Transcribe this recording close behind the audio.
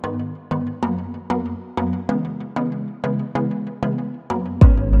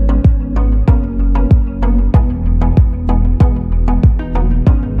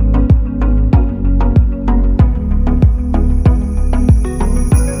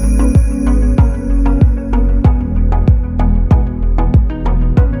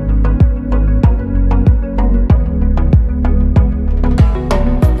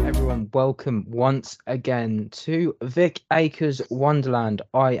Welcome once again to Vic Akers Wonderland.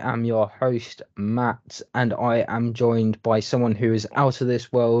 I am your host, Matt, and I am joined by someone who is out of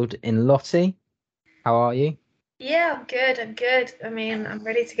this world in Lottie. How are you? Yeah, I'm good. I mean, I'm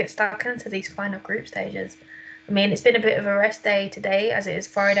ready to get stuck into these final group stages. I mean, it's been a bit of a rest day today, as it is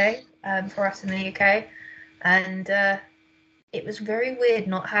Friday for us in the UK, and it was very weird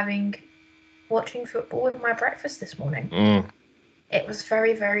not watching football with my breakfast this morning. It was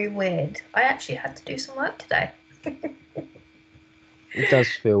very, very weird. I actually had to do some work today. It does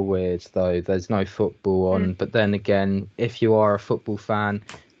feel weird, though. There's no football on. But then again, if you are a football fan,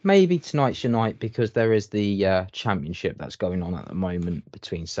 maybe tonight's your night because there is the championship that's going on at the moment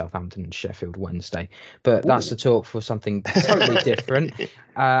between Southampton and Sheffield Wednesday. But that's a talk for something totally different.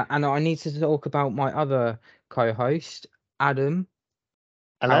 And I need to talk about my other co-host, Adam.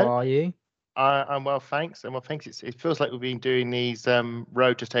 Hello. How are you? I'm well, thanks. And well, thanks. It feels like we've been doing these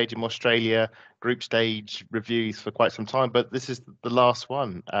Road to Stadium Australia group stage reviews for quite some time, but this is the last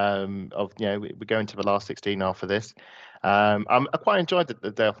one we're going to the last 16 after this. I quite enjoyed the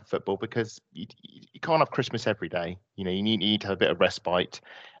day off of football because you can't have Christmas every day. You need to have a bit of respite.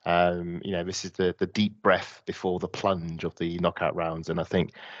 This is the deep breath before the plunge of the knockout rounds, and I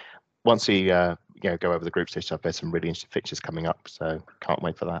think once we go over the group stage stuff, there's some really interesting fixtures coming up, so can't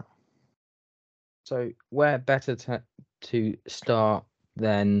wait for that. So where better to start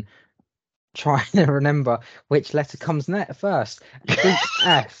than trying to remember which letter comes next first? Group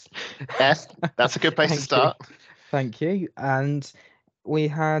F. F. That's a good place to start. Thank you. And we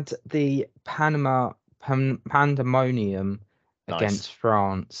had the Panama pandemonium against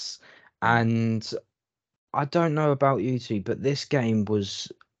France. And I don't know about you two, but this game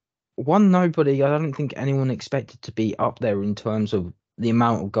was nobody. I don't think anyone expected to be up there in terms of the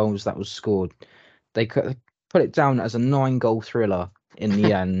amount of goals that was scored. They could put it down as a 9-goal thriller in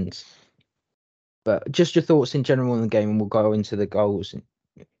the end. But just your thoughts in general on the game, and we'll go into the goals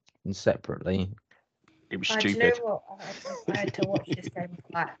separately. It was stupid. Do you know what? I had to watch this game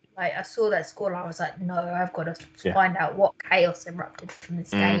like I saw that score, and I was like, no, I've got to find out what chaos erupted from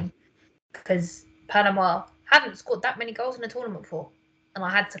this game, because Panama hadn't scored that many goals in a tournament before, and I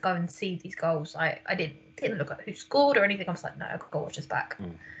had to go and see these goals. I didn't look at who scored or anything. I was like, no, I've got to watch this back.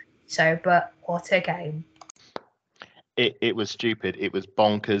 So, but what a game! It was stupid. It was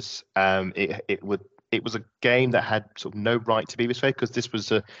bonkers. It was a game that had sort of no right to be this way, because this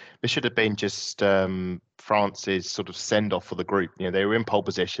should have been just France's sort of send off for the group. They were in pole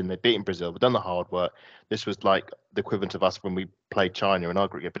position. They'd beaten Brazil. They'd done the hard work. This was like the equivalent of us when we played China in our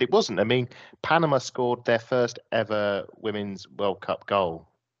group, but it wasn't. I mean, Panama scored their first ever Women's World Cup goal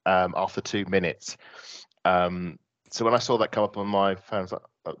after 2 minutes. So when I saw that come up on my phone, I was like,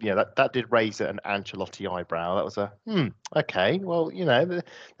 that did raise an Ancelotti eyebrow. That was okay. Well,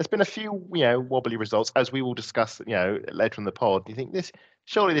 there's been a few, wobbly results, as we will discuss, later in the pod. You think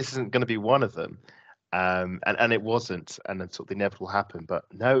surely this isn't going to be one of them, and it wasn't, and then sort of the inevitable happened. But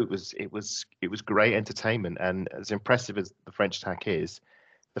no, it was great entertainment, and as impressive as the French attack is,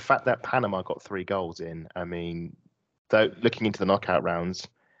 the fact that Panama got 3 goals in. I mean, though looking into the knockout rounds,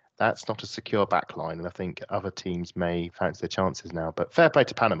 that's not a secure backline, and I think other teams may fancy their chances now. But fair play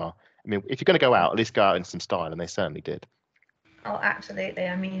to Panama. I mean, if you're going to go out, at least go out in some style, and they certainly did. Oh, absolutely.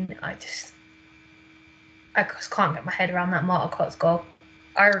 I mean, I just can't get my head around that Marta goal.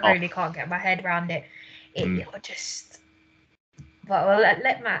 I really can't get my head around it. It just. But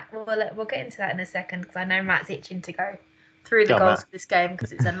let Matt. We'll get into that in a second, because I know Matt's itching to go through the goals of this game,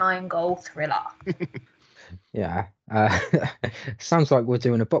 because it's a 9-goal thriller. Yeah, sounds like we're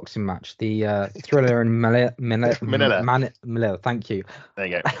doing a boxing match. The thriller in Manila. Thank you. There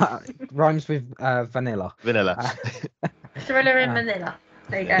you go. Rhymes with vanilla. Thriller in Manila.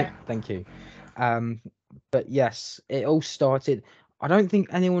 There you go. Thank you. But yes, it all started. I don't think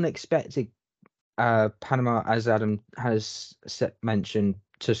anyone expected Panama, as Adam has mentioned,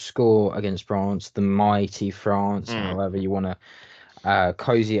 to score against France, the mighty France, however you want to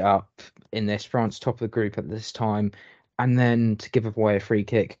cozy up in this. France top of the group at this time, and then to give away a free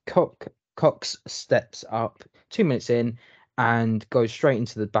kick, Cox steps up 2 minutes in and goes straight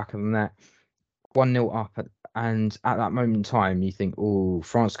into the back of the net, 1-0 up, and at that moment in time you think, oh,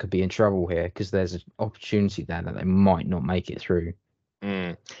 France could be in trouble here, because there's an opportunity there that they might not make it through.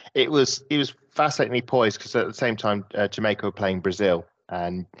 It was fascinatingly poised because at the same time Jamaica were playing Brazil,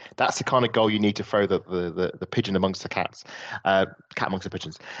 and that's the kind of goal you need to throw the pigeon amongst the cats, cat amongst the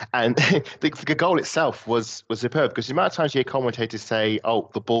pigeons. And the goal itself was superb because the amount of times you hear commentators say, "Oh,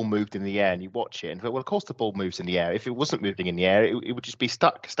 the ball moved in the air," and you watch it and well, of course the ball moves in the air. If it wasn't moving in the air, it would just be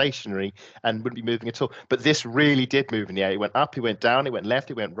stuck stationary and wouldn't be moving at all. But this really did move in the air. It went up, it went down, it went left,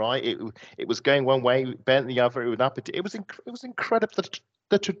 it went right. It was going one way, bent the other, it went up. It was incredible.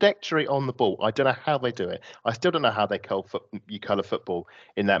 The trajectory on the ball, I don't know how they do it. I still don't know how they you colour football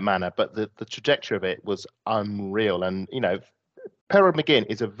in that manner, but the trajectory of it was unreal. And Perra McGinn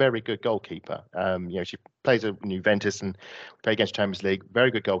is a very good goalkeeper. She plays at Juventus and played against Champions League.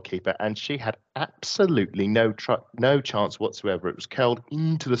 Very good goalkeeper, and she had absolutely no chance whatsoever. It was curled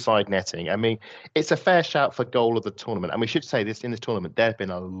into the side netting. I mean, it's a fair shout for goal of the tournament. And we should say this in this tournament, there have been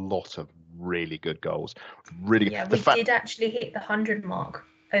a lot of really good goals. Really, yeah. We did actually hit the 100 mark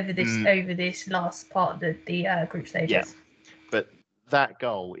over this last part of the group stages. Yeah, but that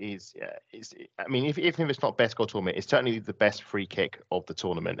goal is I mean, if it's not best goal tournament, it's certainly the best free kick of the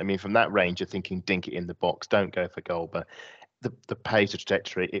tournament. I mean, from that range, you're thinking dink it in the box, don't go for goal. But the pace, the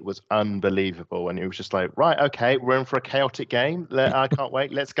trajectory, it was unbelievable, and it was just like, right, okay, we're in for a chaotic game. I can't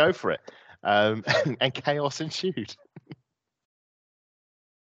wait. Let's go for it. And chaos ensued.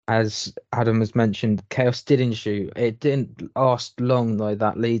 As Adam has mentioned, chaos did ensue. It didn't last long though.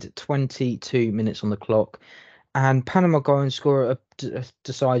 That lead, 22 minutes on the clock, and Panama go and score.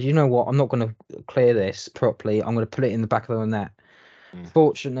 Decide, you know what? I'm not going to clear this properly. I'm going to put it in the back of the net.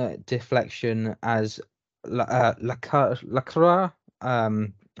 Fortunate deflection as Lacroix.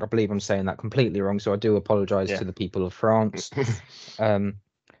 I believe I'm saying that completely wrong, so I do apologise to the people of France.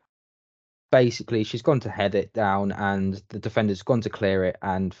 Basically, she's gone to head it down, and the defender's gone to clear it,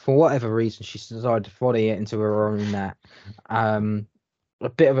 and for whatever reason, she's decided to volley it into her own net. A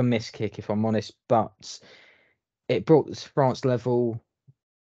bit of a miss kick, if I'm honest, but it brought France level,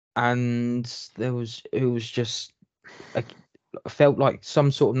 and it was just felt like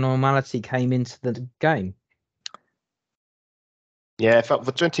some sort of normality came into the game. Yeah, it felt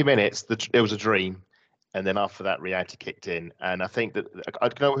for 20 minutes it was a dream, and then after that reality kicked in. And I think that I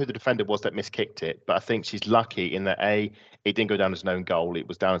don't know who the defender was that miskicked it, but I think she's lucky in that A, it didn't go down as an own goal, it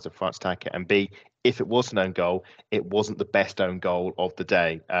was down as a France attacker, and B, if it was an own goal, it wasn't the best own goal of the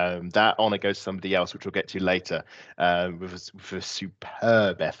day. That honour goes to somebody else, which we'll get to later, with a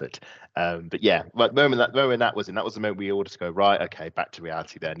superb effort. But yeah, like the moment that was in, that was the moment we all just go, right, okay, back to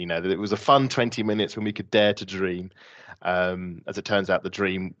reality then. It was a fun 20 minutes when we could dare to dream. As it turns out, the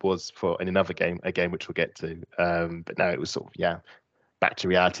dream was in another game, a game which we'll get to. But no, it was sort of, back to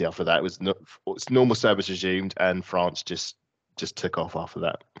reality after that. It's normal service resumed, and France just took off after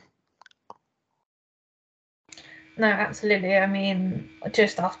that. No, absolutely. I mean,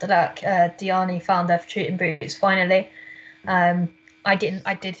 just after that, Diani found her shooting boots finally. I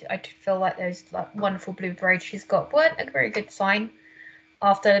did feel like those wonderful blue braids she's got weren't a very good sign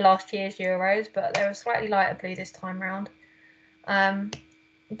after last year's Euros, but they were slightly lighter blue this time round.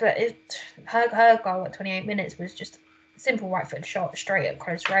 But her goal at 28 minutes was just a simple right foot shot straight at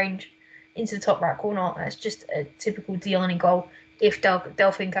close range into the top right corner. That's just a typical Diani goal if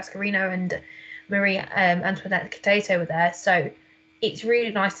Delphine Cascarino and Marie Antoinette Katato were there. So it's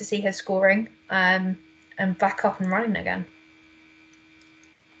really nice to see her scoring and back up and running again.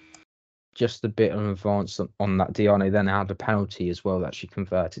 Just a bit of advance on that. Diani then had a penalty as well that she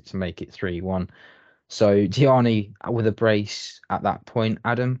converted to make it 3-1. So Diani with a brace at that point,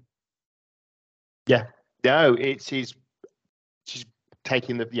 Adam. Yeah, no, she's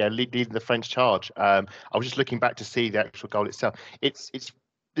taking leading the French charge. I was just looking back to see the actual goal itself.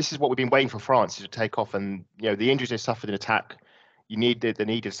 This is what we've been waiting for France to take off, and the injuries they suffered in attack. They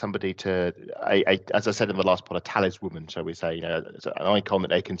needed somebody to, as I said in the last pod, a talisman, shall we say, an icon that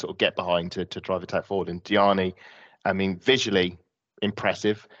they can sort of get behind to drive attack forward. And Diani, I mean, visually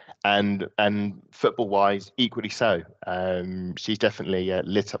impressive, and football wise equally so. She's definitely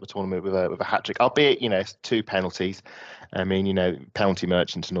lit up the tournament with a hat trick, albeit it's 2 penalties. I mean, penalty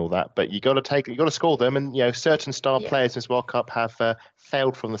merchants and all that, but you got to score them, and certain star players in this World Cup have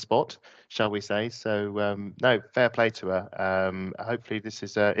failed from the spot, shall we say. So no, fair play to her. Hopefully this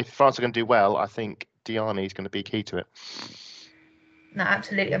is if France are going to do well, I think Diani is going to be key to it. No,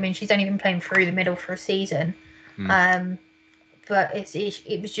 absolutely. I mean, she's only been playing through the middle for a season. But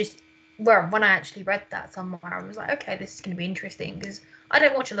it was just, well, when I actually read that somewhere, I was like, okay, this is going to be interesting, because I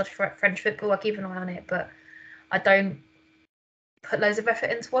don't watch a lot of French football. I keep an eye on it, but I don't put loads of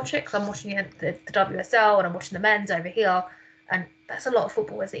effort into watch it, because I'm watching the WSL and I'm watching the men's over here, and that's a lot of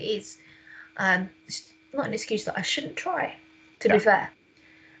football as it is. It's not an excuse that I shouldn't try. to be fair.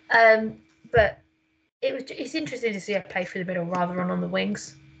 But it's interesting to see her play through the middle rather than on the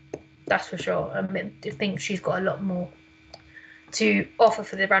wings. That's for sure. I mean, I think she's got a lot more to offer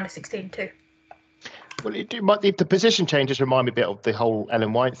for the round of 16 too. Well, the position changes remind me a bit of the whole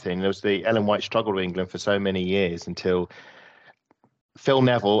Ellen White thing. There was the Ellen White struggle with England for so many years until Phil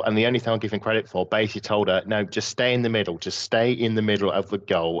Neville, and the only thing I'll give him credit for, basically told her, no, just stay in the middle. Just stay in the middle of the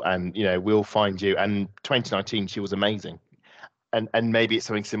goal and, we'll find you. And 2019, she was amazing. And maybe it's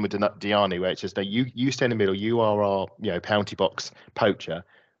something similar to Diani, where it's just, no, you stay in the middle. You are our, penalty box poacher.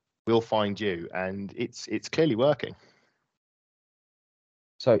 We'll find you. And it's clearly working.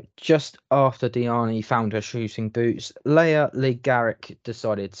 So just after Diani found her shooting boots, Leah Lee Garrick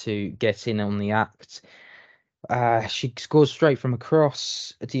decided to get in on the act. She scores straight from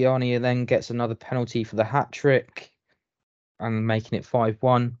across. Diani then gets another penalty for the hat-trick and making it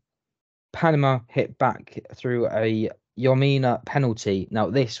 5-1. Panama hit back through a Yomina penalty.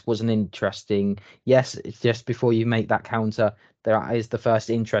 Now, this was an interesting... Yes, it's just before you make that counter, that is the first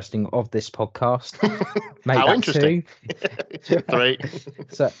interesting of this podcast. How interesting. 3.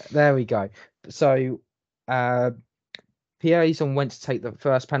 So, there we go. So, Piazon went to take the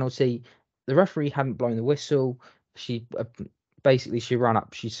first penalty. The referee hadn't blown the whistle. She she ran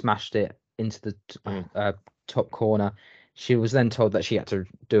up, she smashed it into the top corner. She was then told that she had to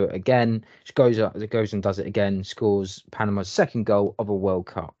do it again. She goes and does it again, scores Panama's second goal of a World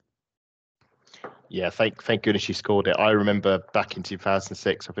Cup. Yeah, thank goodness she scored it. I remember back in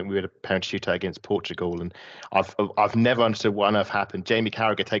 2006, I think we had a penalty shootout against Portugal, and I've never understood what on earth happened. Jamie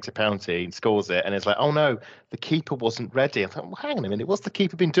Carragher takes a penalty and scores it, and it's like, oh no, the keeper wasn't ready. I thought, well, hang on a minute, what's the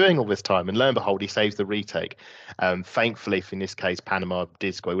keeper been doing all this time? And lo and behold, he saves the retake. Thankfully, in this case, Panama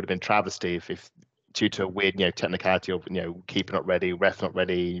did score. It would have been travesty if due to a weird, technicality of keeper not ready, ref not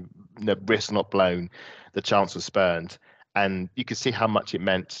ready, wrist not blown, the chance was spurned, and you could see how much it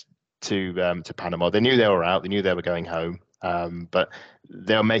meant to Panama. They knew they were out. They knew they were going home. But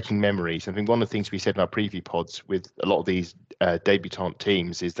they are making memories. I think one of the things we said in our preview pods with a lot of these debutant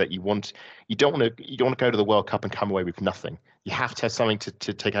teams is that you don't want to go to the World Cup and come away with nothing. You have to have something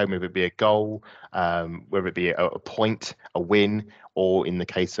to take home, whether it be a goal, whether it be a point, a win, or in the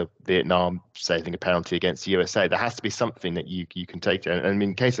case of Vietnam saving a penalty against the USA. There has to be something that you can take. And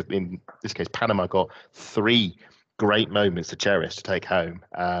in this case, Panama got 3 great moments to cherish, to take home,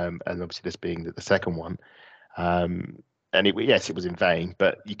 and obviously this being the second one. And it was in vain,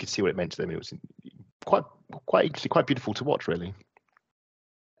 but you could see what it meant to them. It was quite interesting, quite beautiful to watch, really.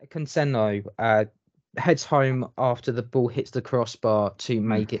 Conseno heads home after the ball hits the crossbar to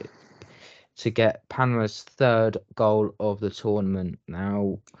make it, to get Panama's 3rd goal of the tournament.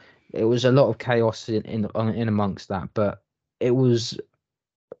 Now, it was a lot of chaos in amongst that, but it was.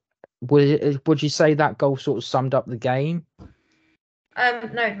 Would you say that goal sort of summed up the game?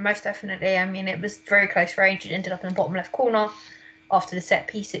 No, most definitely. I mean, it was very close range. It ended up in the bottom left corner after the set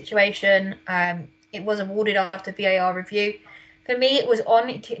piece situation. It was awarded after VAR review. For me, it was on.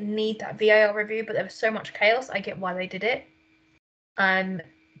 It didn't need that VAR review, but there was so much chaos. I get why they did it.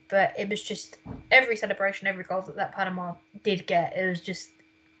 But it was just every celebration, every goal that Panama did get. It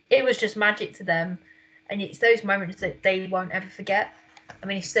was just magic to them, and it's those moments that they won't ever forget. I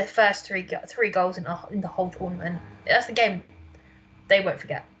mean, it's their first three goals in the whole tournament. That's the game they won't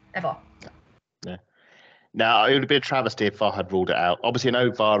forget, ever. Yeah. Now, it would have been a travesty if VAR had ruled it out. Obviously, I know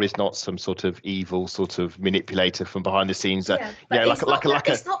VAR is not some sort of evil sort of manipulator from behind the scenes.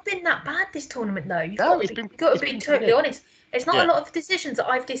 It's not been that bad this tournament, though. You've got to be totally honest. It's not a lot of decisions that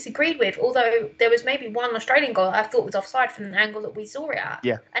I've disagreed with, although there was maybe one Australian goal I thought was offside from the angle that we saw it at.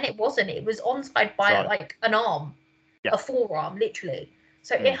 Yeah. And it wasn't. It was onside by like an arm, a forearm, literally.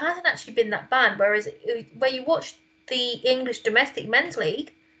 So it hasn't actually been that bad. Whereas where you watch the English domestic men's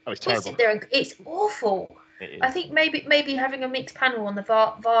league, it's terrible. Sit there and it's awful. I think maybe having a mixed panel on the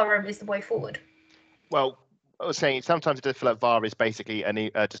VAR room is the way forward. Well, I was saying sometimes it does feel like VAR is basically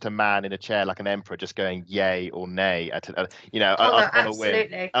just a man in a chair like an emperor, just going yay or nay on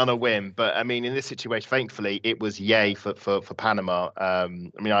a whim. But I mean, in this situation, thankfully, it was yay for Panama. I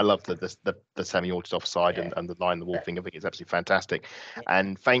mean, I love the semi-auto offside and the line the wall thing. I think it's absolutely fantastic.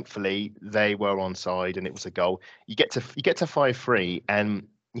 And thankfully, they were onside and it was a goal. You get to 5-3, and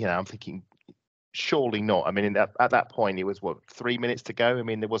I'm thinking, surely not. I mean, at that point, it was 3 minutes to go. I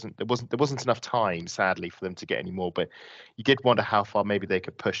mean, there wasn't enough time, sadly, for them to get any more. But you did wonder how far maybe they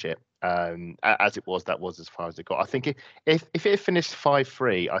could push it. As it was, that was as far as it got. I think if it had finished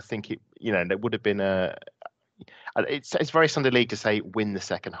 5-3, I think there would have been a. It's very Sunday League to say win the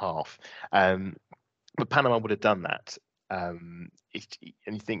second half, but Panama would have done that.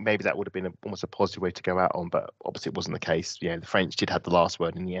 and you think maybe that would have been almost a positive way to go out on, but obviously it wasn't the case. Yeah, the French did have the last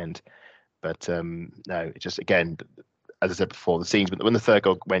word in the end, but no, it just, again, as I said before, the scenes when the third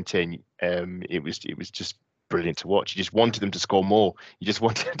goal went in, it was just brilliant to watch. You just wanted them to score more. You just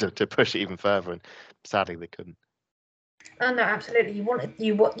wanted to push it even further, and sadly they couldn't. Oh no, absolutely. You want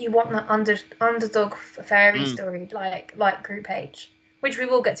that underdog fairy story like Group H, which we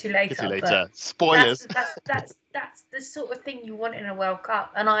will get to later. But spoilers. That's the sort of thing you want in a World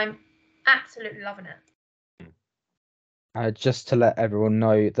Cup, and I'm absolutely loving it. Just to let everyone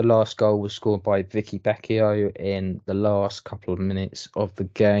know, the last goal was scored by Vicky Becchio in the last couple of minutes of the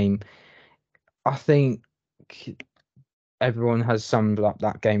game. I think everyone has summed up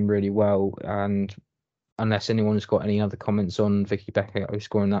that game really well, and unless anyone's got any other comments on Vicky Becchio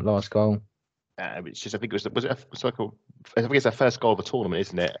scoring that last goal. It's just, I think it was I think it's her first goal of the tournament,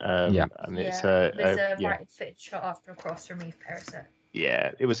 isn't it? Yeah. And it's a right-footed shot after a cross from Eve Perisic.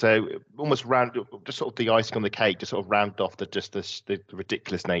 Yeah, it was almost just sort of the icing on the cake, just sort of rounded off the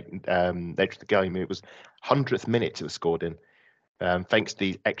ridiculous nature of the game. It was 100th minute it was scored in, thanks to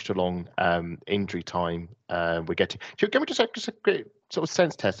the extra long injury time we're getting. Can we just a quick sort of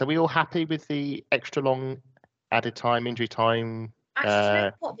sense test? Are we all happy with the extra long added time, injury time? Actually, you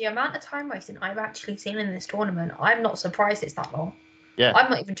know what? The amount of time wasting I've actually seen in this tournament, I'm not surprised it's that long. Yeah, I'm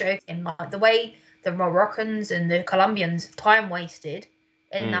not even joking. Like the way the Moroccans and the Colombians time wasted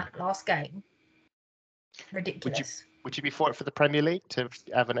in that last game, ridiculous. Would you be for it for the Premier League to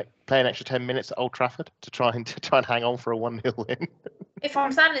play an extra 10 minutes at Old Trafford to try and hang on for a 1-0 win? If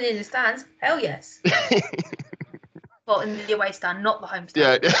I'm standing in the stands, hell yes. Well, in the away stand, not the home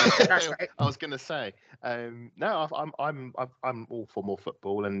stand. Yeah, that's right. I was going to say, no, I'm all for more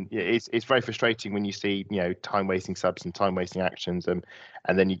football, and yeah, it's very frustrating when you see time wasting subs and time wasting actions, and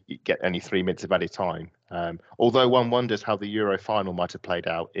then you get only 3 minutes of added time. Although one wonders how the Euro final might have played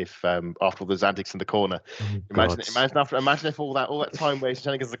out if after all those antics in the corner. Imagine if all that time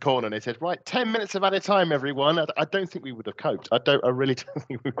wasting antics in the corner, and they said, right, 10 minutes of added time, everyone. I don't think we would have coped. I really don't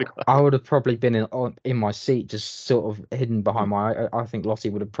think we would have. I would have probably been in my seat, just sort of hidden behind my. I think Lottie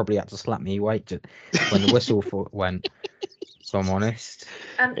would have probably had to slap me awake when the whistle went. If I'm honest.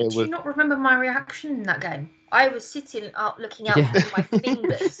 Do you not remember my reaction in that game? I was sitting up, looking out for my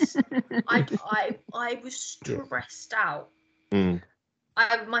fingers. I was stressed out.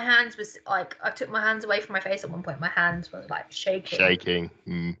 My hands was like, I took my hands away from my face at one point. My hands were like shaking.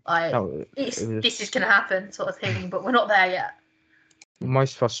 This is gonna happen, sort of thing. But we're not there yet.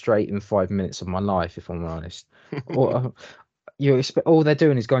 Most frustrating 5 minutes of my life, if I'm honest. You expect all they're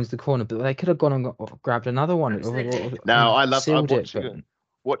doing is going to the corner, but they could have gone and grabbed another one. Now I love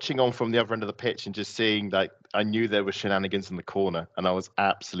watching on from the other end of the pitch and just seeing, like, I knew there were shenanigans in the corner, and I was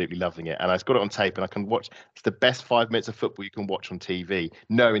absolutely loving it. And I've got it on tape, and I can watch. It's the best 5 minutes of football you can watch on TV,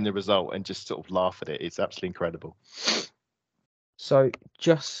 knowing the result and just sort of laugh at it. It's absolutely incredible. So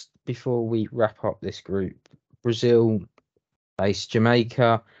just before we wrap up this group, Brazil faced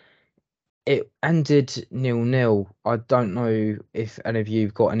Jamaica. It ended 0-0. I don't know if any of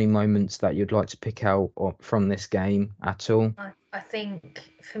you've got any moments that you'd like to pick out from this game at all. I think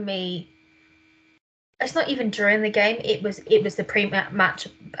for me, it's not even during the game. It was the pre-match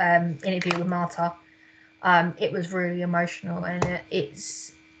interview with Marta. It was really emotional, and it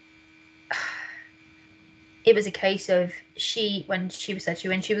was a case of when she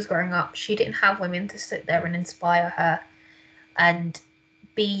was growing up, she didn't have women to sit there and inspire her and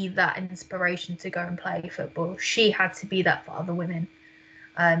be that inspiration to go and play football. She had to be that for other women,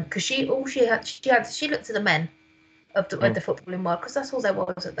 because she looked to the men of the footballing world, because that's all there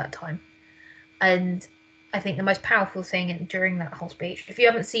was at that time. And I think the most powerful thing during that whole speech, if you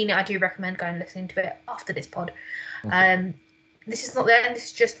haven't seen it, I do recommend going and listening to it after this pod. This is not the end, this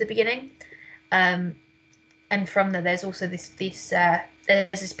is just the beginning. And from there, there's also this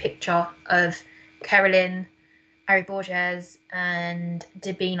picture of Carolyn, Ari Borges, and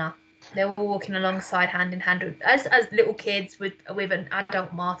Dabina. They were walking alongside, hand in hand, as little kids with an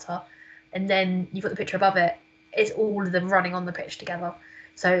adult Marta. And then you've got the picture above it. It's all of them running on the pitch together.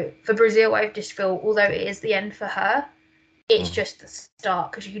 So for Brazil, I just feel, although it is the end for her, it's just the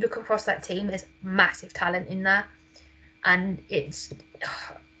start. Because if you look across that team, there's massive talent in there. And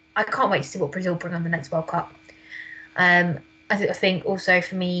I can't wait to see what Brazil bring on the next World Cup. I think also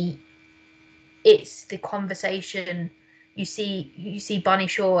for me, it's the conversation. You see Bunny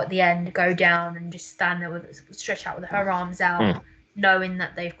Shaw at the end go down and just stand there stretch out with her arms out, knowing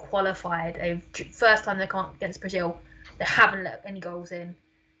that they've qualified. First time they can't against Brazil, they haven't let any goals in,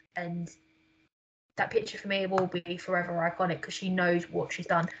 and that picture for me will be forever iconic because she knows what she's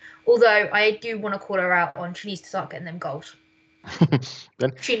done. Although I do want to call her out on, she needs to start getting them goals.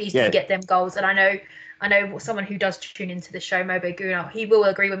 Then, She needs yeah. to get them goals, and I know someone who does tune into the show, Mobo Guna, he will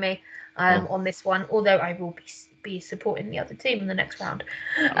agree with me on this one. Although I will be supporting the other team in the next round.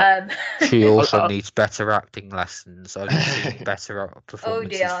 She also needs better acting lessons. I've seen better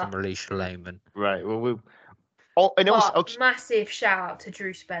performances dear. from Alicia Lehman. Right. Well, and also, massive shout out to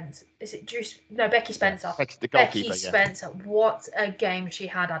Drew Spence. Is it Drew? No, Becky Spencer. Yeah, the goalkeeper. Becky Spencer. What a game she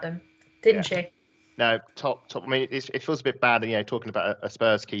had, Adam. Didn't she? No, top. I mean, it feels a bit bad, talking about a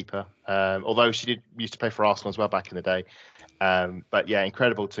Spurs keeper. Although she used to play for Arsenal as well back in the day. But yeah,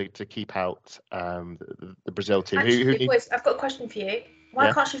 incredible to keep out the Brazil team. Actually, boys, I've got a question for you.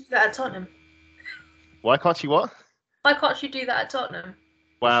 Why can't she do that at Tottenham? Why can't she what? Why can't she do that at Tottenham?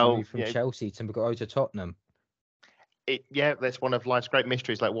 Well, she moved from Chelsea to go to Tottenham. That's one of life's great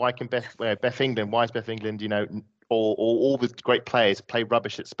mysteries. Like, why can Beth England? Why is Beth England, all the great players play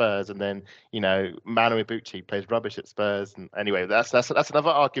rubbish at Spurs, and then Manu Ibuchi plays rubbish at Spurs? And anyway, that's another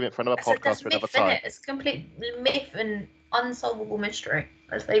argument for another podcast for another time. It's a complete myth and unsolvable mystery.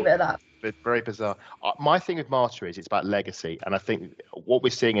 Let's leave it at that. It's very bizarre. My thing with Marta is it's about legacy, and I think what we're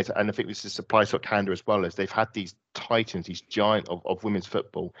seeing is, and I think this applies to Canada as well, is they've had these titans, these giant of women's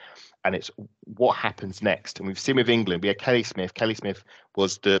football, and it's what happens next. And we've seen with England, we had Kelly Smith. Kelly Smith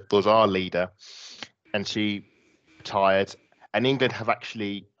was our leader, and she retired. And England have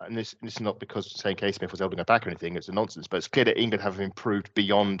actually, and this is not because saying Kelly Smith was holding her back or anything, it's a nonsense, but it's clear that England have improved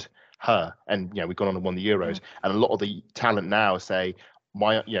beyond her, and we've gone on and won the Euros, and a lot of the talent now say,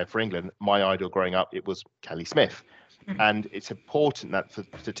 for England, my idol growing up, it was Kelly Smith. And it's important that for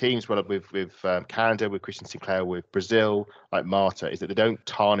the teams, whether with Canada, with Christian Sinclair, with Brazil, like Marta, is that they don't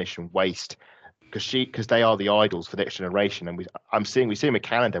tarnish and waste, because they are the idols for the next generation. And we're seeing with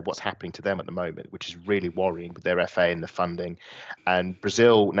Canada what's happening to them at the moment, which is really worrying with their FA and the funding. And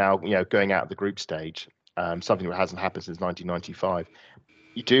Brazil now, going out of the group stage, something that hasn't happened since 1995.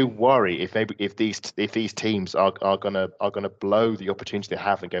 You do worry if these teams are gonna blow the opportunity they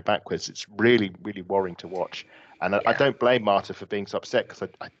have and go backwards. It's really, really worrying to watch. And I don't blame Marta for being so upset, because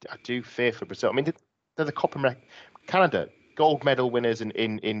I do fear for Brazil. I mean, they're the Copa Canada gold medal winners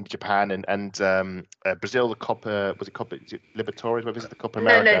in Japan, and Brazil the Copa Libertadores? What is it, the Copa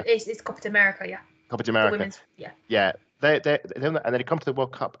America? No, it's Copa America, yeah. Copa America. The women's, yeah. They and then they come to the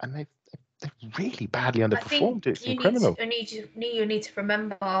World Cup, and they've really badly underperformed. It's criminal. You need to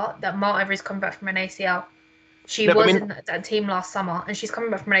remember that Marta is coming back from an ACL. She was in that team last summer, and she's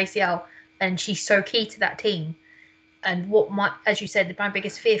coming back from an ACL, and she's so key to that team. And as you said, my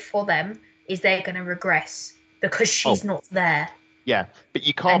biggest fear for them is they're going to regress because she's not there. Yeah, but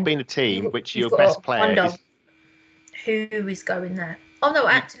you can't be in a team which your best player is. Who is going there? Oh no,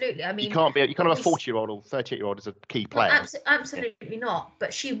 absolutely. I mean, you can't have a 40-year-old or 38-year-old as a key player. No, absolutely not.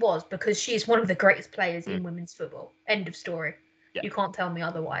 But she was, because she is one of the greatest players in women's football. End of story. Yeah. You can't tell me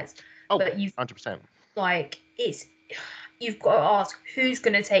otherwise. Oh, but 100%. You've got to ask who's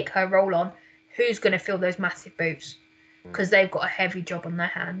going to take her role on, who's going to fill those massive boots, because they've got a heavy job on their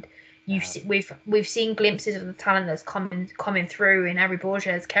hand. We've seen glimpses of the talent that's coming through in Ari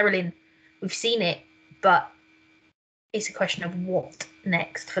Borges, Caroline. We've seen it, but it's a question of what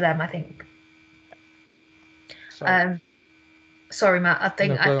next for them, I think. Sorry, Matt. I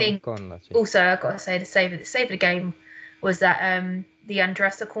think. Also, I've got to say the save of the game was that the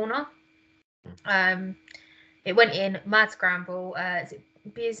Andressa corner. It went in, mad scramble. Is it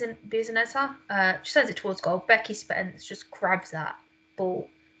Biazaneta? She sends it towards goal. Becky Spence just grabs that ball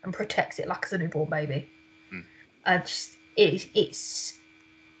and protects it like it's a newborn baby. It's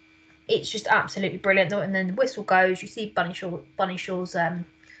just absolutely brilliant. And then the whistle goes. You see Bunny Shaw's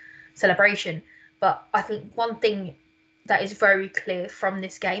celebration. But I think one thing that is very clear from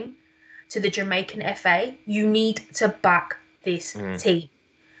this game to the Jamaican FA, you need to back this team.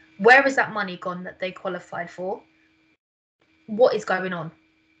 Where is that money gone that they qualified for? What is going on?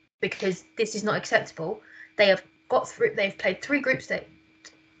 Because this is not acceptable. They have got through. They've played three group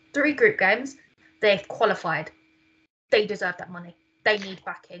games. They've qualified. They deserve that money. They need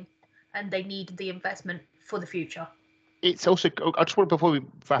backing, and they need the investment for the future. It's also. I just want, before we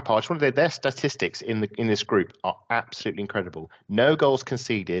wrap up, I just want to say their statistics in this group are absolutely incredible. No goals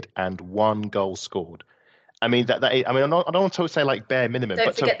conceded and 1 goal scored. I mean I don't want to say like bare minimum.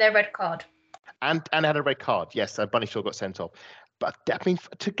 Don't forget their red card. And had a red card. Yes, Bunny Shaw got sent off. But I mean,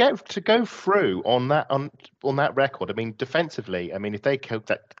 to go through on that record. I mean, defensively. I mean, if they keep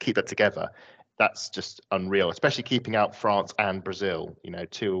that together, that's just unreal. Especially keeping out France and Brazil.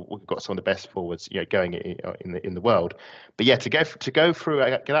 We've got some of the best forwards, going in the world. But yeah, to go through,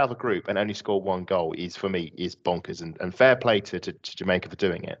 get out of a group and only score 1 goal is, for me, is bonkers. And fair play to Jamaica for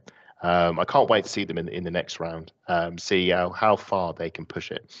doing it. I can't wait to see them in the next round. See how far they can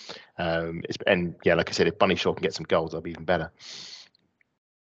push it. And yeah, like I said, if Bunny Shaw can get some goals, that'll be even better.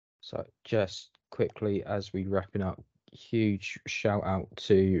 So just quickly as we wrapping up, huge shout out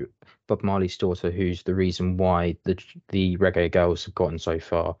to Bob Marley's daughter, who's the reason why the Reggae Girls have gotten so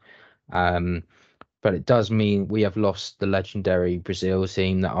far. But it does mean we have lost the legendary Brazil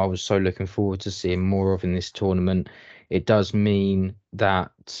team that I was so looking forward to seeing more of in this tournament. It does mean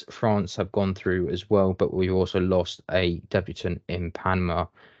that France have gone through as well, but we've also lost a debutant in Panama.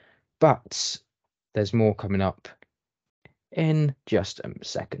 But there's more coming up in just a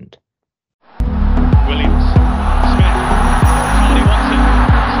second. Williams, Smith, Charlie Watson,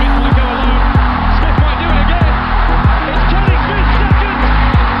 Smith might go alone, Smith might do it again, it's Charlie Smith second,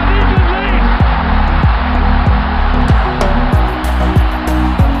 and England lead.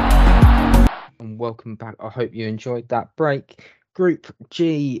 And welcome back. I hope you enjoyed that break. Group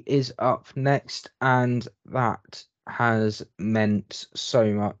G is up next, and that has meant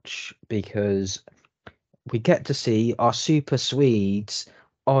so much because we get to see our super Swedes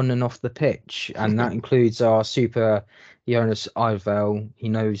on and off the pitch, and that includes our super Jonas Ivel. He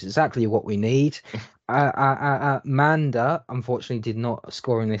knows exactly what we need. Manda unfortunately did not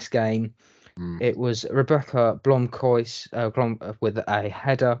score in this game. It was Rebecca Blomkhuis with a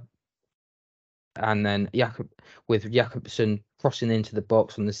header, and then Jakobsen crossing into the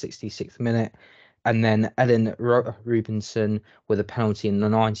box on the 66th minute, and then Ellen Rubenson with a penalty in the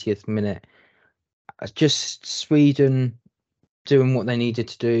 90th minute. Just Sweden doing what they needed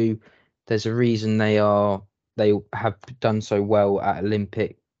to do. There's a reason they have done so well at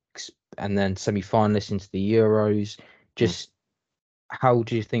Olympics and then semi-finalists into the Euros. Just how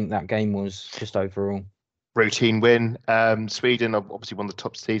do you think that game was just overall? Routine win. Sweden are obviously one of the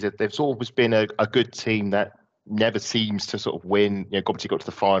top seeds. They've always been a good team that never seems to sort of win. Obviously got to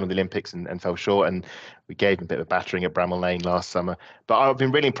the final of the Olympics and fell short, and we gave them a bit of a battering at Bramall Lane last summer. But I've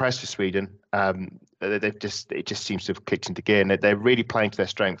been really impressed with Sweden. It just seems to have clicked into gear, and they're really playing to their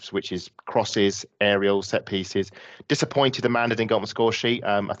strengths, which is crosses, aerial, set pieces. Disappointed Amanda didn't go on the score sheet.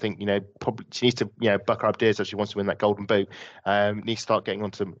 I think probably she needs to buck her up dears if she wants to win that golden boot. Needs to start getting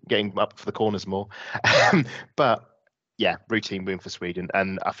up for the corners more. But yeah, routine win for Sweden,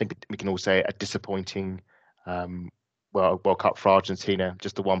 and I think we can all say a disappointing World Cup for Argentina,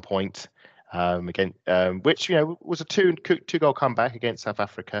 just the 1 point. Again, which was a two goal comeback against South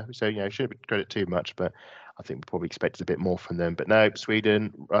Africa. So shouldn't credit too much, but I think we probably expected a bit more from them. But no,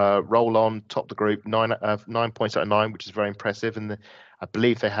 Sweden roll on, top the group, 9 points out of 9, which is very impressive. And I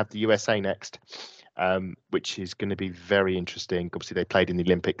believe they have the USA next, which is going to be very interesting. Obviously, they played in the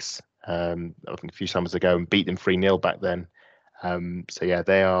Olympics I think a few summers ago and beat them 3-0 back then. So yeah,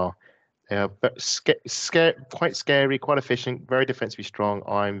 they are quite scary, quite efficient, very defensively strong.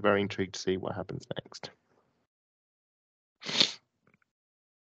 I'm very intrigued to see what happens next.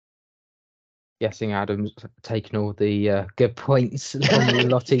 Guessing Adam's taken all the good points from you,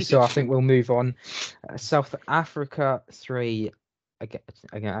 Lottie. So I think we'll move on. South Africa 3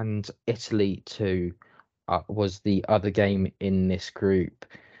 and Italy 2 was the other game in this group.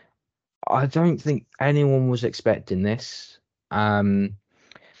 I don't think anyone was expecting this.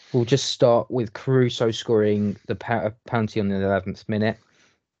 We'll just start with Caruso scoring the penalty on the 11th minute.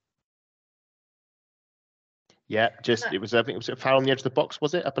 Yeah, it was. I think it was a foul on the edge of the box.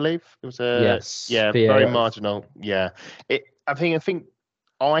 Was it? I believe it was a. Yes. Yeah, very marginal. Yeah, I think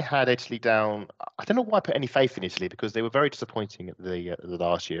I had Italy down. I don't know why I put any faith in Italy, because they were very disappointing at the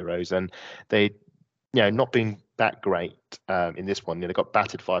last Euros, and they, not being that great in this one. They got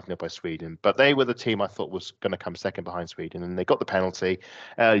battered 5-0 by Sweden, but they were the team I thought was going to come second behind Sweden, and they got the penalty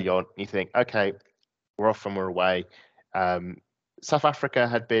early on. You think, okay, we're off and we're away. South Africa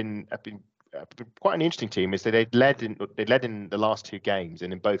had been quite an interesting team. Is that they'd led in the last 2 games,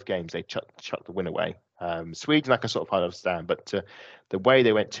 and in both games they chucked the win away. Sweden, I can sort of understand, but the way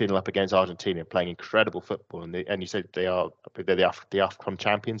they went 2-0 up against Argentina, playing incredible football, and you said they're the AFCON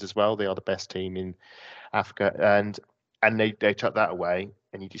champions as well. They are the best team in Africa, and they chucked that away,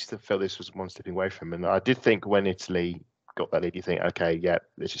 and you just felt this was one stepping away from them. And I did think when Italy got that lead, you think, okay, yeah,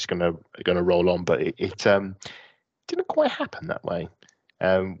 it's just gonna roll on, but it didn't quite happen that way.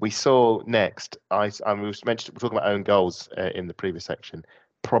 We saw next. We're talking about own goals in the previous section.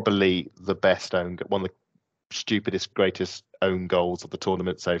 Probably the best one of the stupidest, greatest own goals of the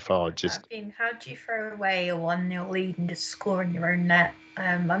tournament so far. How do you throw away a 1-0 lead and just score in your own net?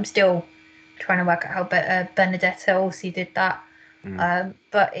 I'm still trying to work out how Benedetta also did that.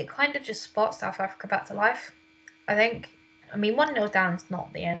 But it kind of just sparked South Africa back to life, I think. I mean, 1-0 down is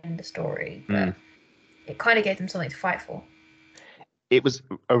not the end of the story, but it kind of gave them something to fight for. it was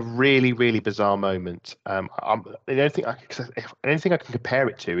a really, really bizarre moment. The only thing I can compare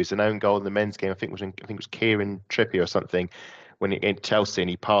it to is an own goal in the men's game. I think it was Kieran Trippier or something when in Chelsea, and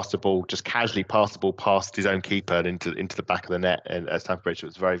he passed the ball, just casually passed the ball past his own keeper and into the back of the net and at Stamford Bridge. It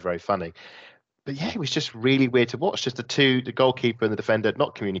was very, very funny. But yeah, it was just really weird to watch. Just the goalkeeper and the defender,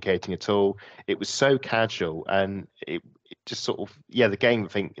 not communicating at all. It was so casual, and it just sort of, the game, I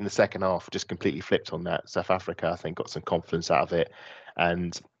think, in the second half just completely flipped on that. South Africa, I think, got some confidence out of it.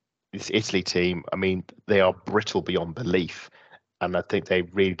 And this Italy team, I mean, they are brittle beyond belief. And I think they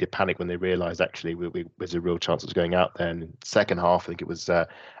really did panic when they realised actually there's a real chance of going out there. And in the second half, I think it was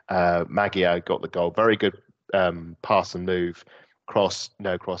Magia got the goal. Very good pass and move,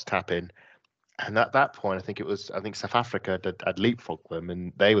 no cross tap in. And at that point, I think South Africa had leapfrogged them,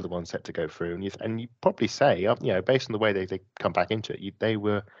 and they were the ones set to go through. And you probably say, based on the way they come back into it, they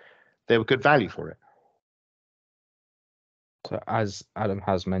were good value for it. So as Adam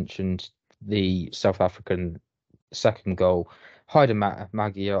has mentioned, the South African second goal, Haida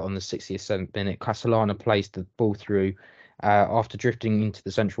Magia on the 67th minute, Castellana placed the ball through after drifting into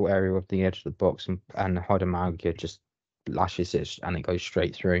the central area of the edge of the box, and Haida Magia just lashes it and it goes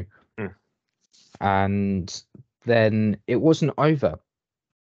straight through. And then it wasn't over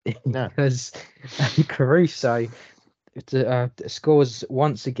because Caruso scores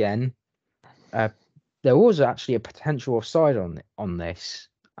once again. There was actually a potential offside on this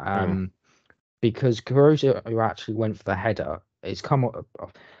because Caruso, who actually went for the header, it's come up,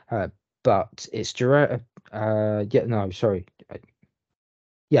 but it's Girelli.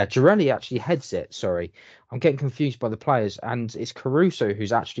 Girelli actually heads it. Sorry, I'm getting confused by the players, and it's Caruso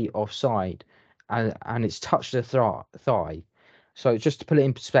who's actually offside. And it's touched the thigh. So just to put it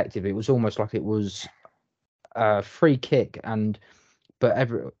in perspective, it was almost like it was a free kick,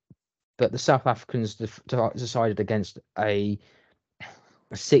 but the South Africans decided against I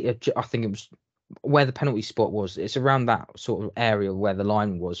think it was where the penalty spot was. It's around that sort of area where the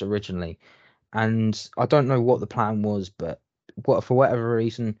line was originally, and I don't know what the plan was, but for whatever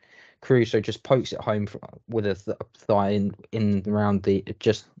reason, Caruso just pokes it home with a thigh in around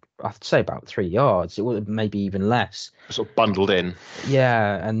I'd say about 3 yards. It would maybe even less. Sort of bundled in.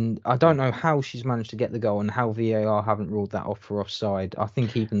 Yeah, and I don't know how she's managed to get the goal and how VAR haven't ruled that off for offside. I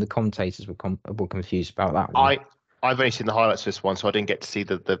think even the commentators were confused about that one. I've only seen the highlights of this one, so I didn't get to see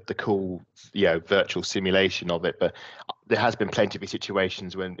the cool, virtual simulation of it. But there has been plenty of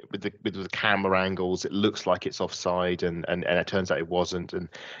situations when with the camera angles, it looks like it's offside, and it turns out it wasn't. And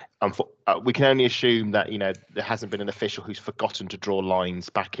we can only assume that there hasn't been an official who's forgotten to draw lines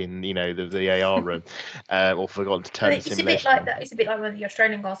back in the AR room, or forgotten to turn the simulation. It's a bit like one of the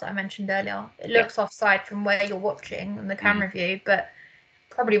Australian goals that I mentioned earlier. It looks offside from where you're watching on the camera view, but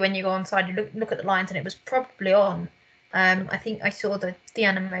probably when you go onside, you look at the lines, and it was probably on. I think I saw the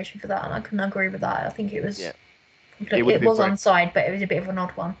animation for that, and I can agree with that. I think it was it was onside, but it was a bit of an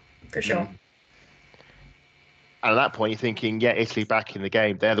odd one for sure. And at that point, you're thinking, Italy back in the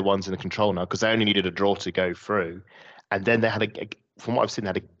game. They're the ones in the control now because they only needed a draw to go through, and then they had from what I've seen, they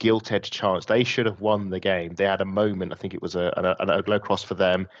had a gilt-edged chance. They should have won the game. They had a moment. I think it was a low cross for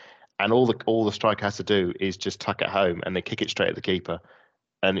them, and all the striker has to do is just tuck it home, and they kick it straight at the keeper.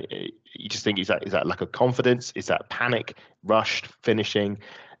 And you just think, is that lack of confidence? Is that panic, rushed finishing?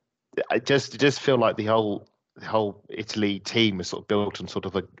 I just feel like the whole Italy team was sort of built on sort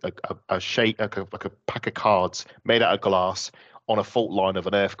of a shape, like a pack of cards made out of glass on a fault line of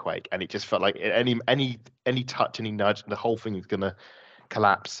an earthquake, and it just felt like any touch, any nudge, the whole thing is going to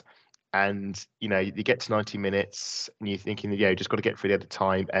collapse. And you get to 90 minutes, and you're thinking, just got to get through the other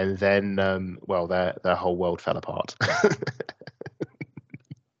time, and then their whole world fell apart.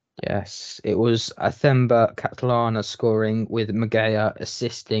 Yes, it was Athemba Catalana scoring with Magia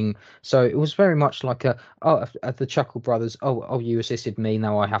assisting. So it was very much like the Chuckle Brothers. Oh, you assisted me.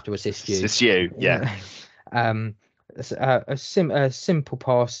 Now I have to assist you. Assist you, yeah. A simple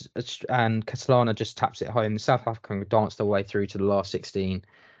pass, and Catalana just taps it home. South Africa danced their way through to the last 16.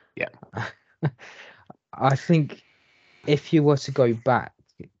 Yeah. I think if you were to go back,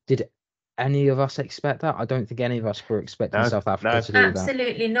 did any of us expect that? I don't think any of us were expecting South Africa to do that.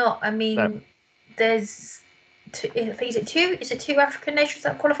 Absolutely not. I mean, there's is it two African nations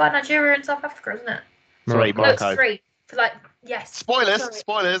that qualified? Nigeria and South Africa, isn't it? Morocco. No, it's three. Yes. Spoilers.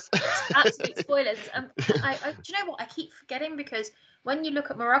 Absolute spoilers. Do you know what? I keep forgetting because when you look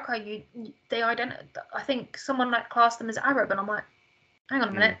at Morocco, I think someone classed them as Arab, and I'm like, hang on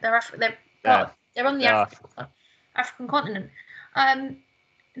a minute, they're on the African continent.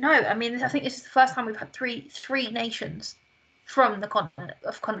 No, I mean, I think this is the first time we've had three nations from the continent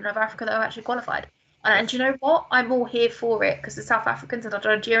of Africa that have actually qualified. And you know what? I'm all here for it because the South Africans and the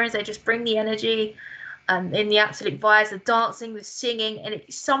Nigerians, they just bring the energy in the absolute vibes, the dancing, the singing, and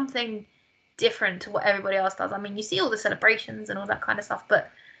it's something different to what everybody else does. I mean, you see all the celebrations and all that kind of stuff,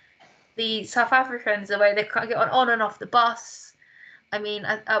 but the South Africans, the way they get on and off the bus. I mean,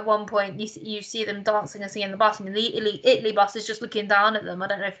 at one point, you see them dancing and singing the bus, and the Italy bus is just looking down at them. I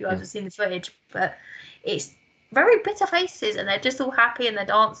don't know if you guys have seen the footage, but it's very bitter faces, and they're just all happy and they're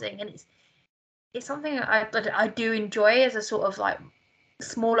dancing, and it's something I do enjoy as a sort of like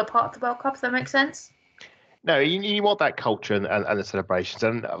smaller part of the World Cup, if that makes sense. No, you want that culture and the celebrations,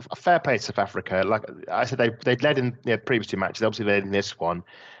 and a fair play to South Africa. Like I said, they'd led in their previous two matches. Obviously, they led in this one.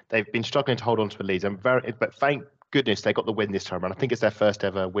 They've been struggling to hold on to a lead. But thank goodness they got the win this time around. I think it's their first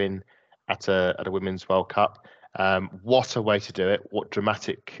ever win at a Women's World Cup. What a way to do it! What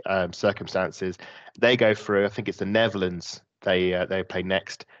dramatic circumstances. They go through. I think it's the Netherlands they play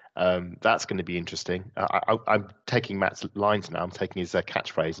next. That's going to be interesting. I'm taking Matt's lines now. I'm taking his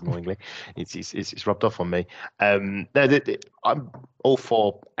catchphrase annoyingly. It's rubbed off on me. I'm all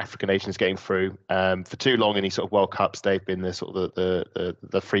for African nations getting through. For too long in these sort of World Cups, they've been the sort of the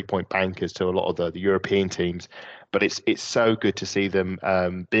 3-point bankers to a lot of the European teams. But it's so good to see them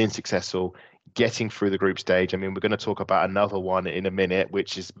being successful, getting through the group stage. I mean, we're going to talk about another one in a minute,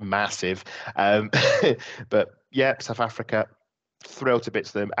 which is massive. But yeah, South Africa, thrilled to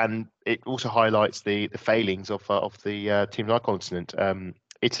bits to them, and it also highlights the failings of the teams on our continent.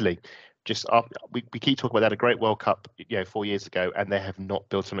 Italy, we keep talking about they had a great World Cup 4 years ago, and they have not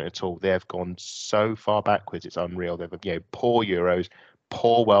built on it at all. They have gone so far backwards, it's unreal. They've poor Euros,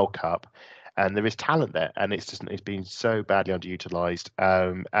 poor World Cup, and there is talent there, and it's been so badly underutilized.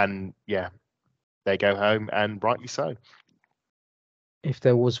 And yeah, they go home, and rightly so. If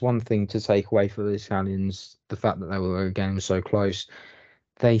there was one thing to take away for the Italians, the fact that they were again so close,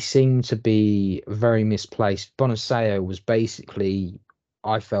 they seem to be very misplaced. Bonaceo was basically,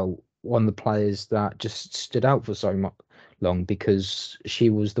 I felt, one of the players that just stood out for so long because she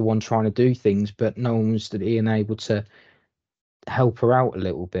was the one trying to do things, but no one was being able to help her out a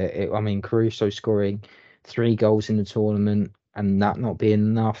little bit. I mean, Caruso scoring 3 goals in the tournament and that not being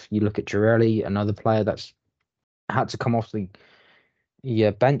enough. You look at Girelli, another player that's had to come off the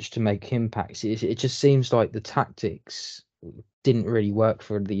bench to make impacts. It just seems like the tactics didn't really work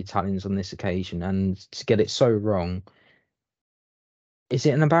for the Italians on this occasion, and to get it so wrong, is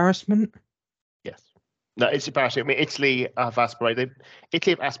it an embarrassment? Yes. No, it's embarrassing. I mean, Italy have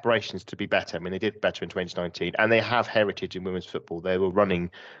aspirations to be better. I mean, they did better in 2019, and they have heritage in women's football. They were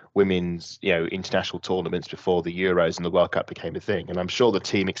running women's, international tournaments before the Euros and the World Cup became a thing. And I'm sure the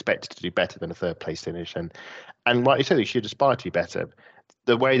team expected to do better than a third place finish. And like you said, they should aspire to be better.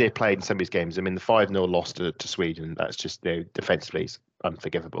 The way they played in some of these games, I mean, the 5-0 loss to Sweden, that's just defensively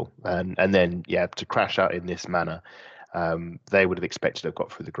unforgivable. And then, to crash out in this manner, they would have expected to have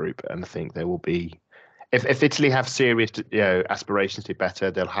got through the group. And I think there will be, if Italy have serious aspirations to be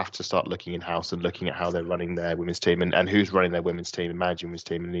better, they'll have to start looking in-house and looking at how they're running their women's team and who's running their women's team and managing women's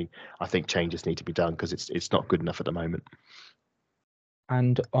team. And I think changes need to be done because it's not good enough at the moment.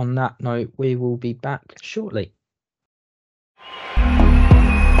 And on that note, we will be back shortly.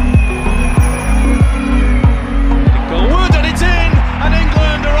 Goalwood, and it's in, and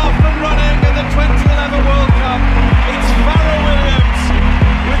England are off and running in the 2011 World Cup. It's Farrell Williams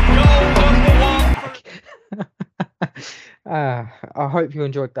with goal number 1. I hope you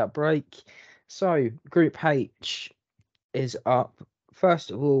enjoyed that break. So, Group H is up.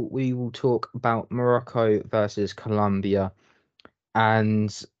 First of all, we will talk about Morocco versus Colombia,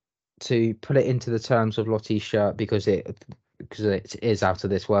 and to put it into the terms of Lottie's shirt, because it is out of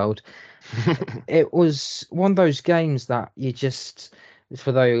this world. It was one of those games that you just,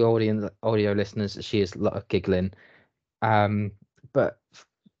 for those audio listeners, she is giggling. But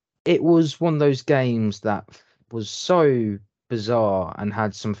it was one of those games that was so bizarre and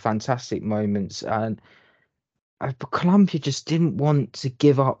had some fantastic moments. And Colombia just didn't want to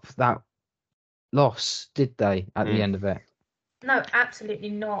give up that loss, did they, at the end of it? No, absolutely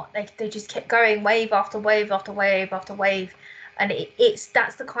not. They just kept going wave after wave after wave after wave. And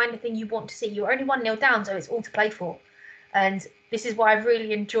that's the kind of thing you want to see. You're only 1-0 down, so it's all to play for. And this is why I've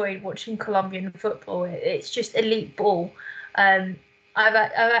really enjoyed watching Colombian football. It's just elite ball. I've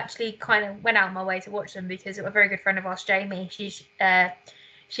actually kind of went out of my way to watch them because a very good friend of ours, Jamie, she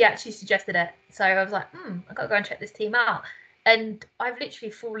actually suggested it. So I was like, I've got to go and check this team out. And I've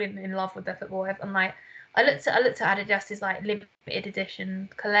literally fallen in love with their football. I'm like, I looked at Adidas's like limited edition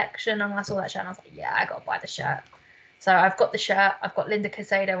collection, and I saw that shirt, and I was like, yeah, I got to buy the shirt. So I've got the shirt. I've got Linda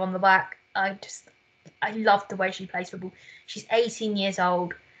Caicedo on the back. I love the way she plays football. She's 18 years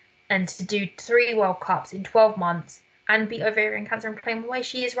old, and to do 3 World Cups in 12 months and beat ovarian cancer and playing the way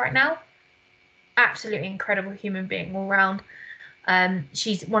she is right now, absolutely incredible human being all round.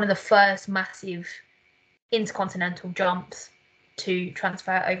 She's one of the first massive intercontinental jumps to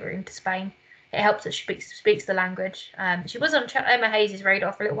transfer over into Spain. It helps that she speaks the language. She was on Emma Hayes'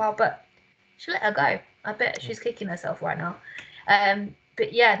 radar for a little while, but she let her go. I bet she's kicking herself right now.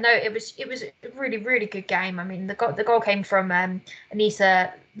 But yeah, no, it was a really, really good game. I mean, the goal came from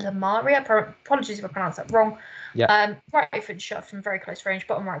Anissa Lamaria. Apologies if I pronounced that wrong. Yeah. Right foot shot from very close range,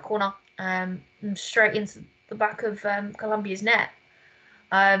 bottom right corner, and straight into the back of Colombia's net.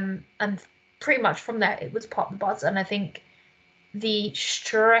 And pretty much from there, it was pop the buzz. And I think the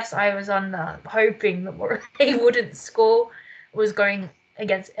stress I was under, hoping that they wouldn't score, was going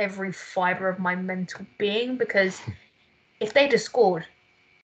against every fibre of my mental being, because if they'd have scored,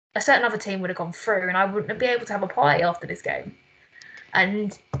 a certain other team would have gone through and I wouldn't be able to have a party after this game.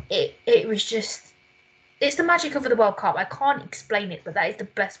 And it was just, it's the magic of the World Cup. I can't explain it, but that is the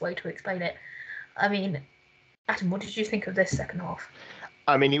best way to explain it. I mean, Adam, what did you think of this second half?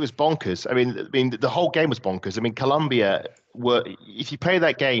 I mean, it was bonkers. I mean, the whole game was bonkers. I mean, Colombia were, if you play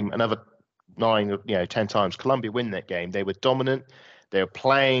that game another 9 or 10 times, Colombia win that game. They were dominant. They were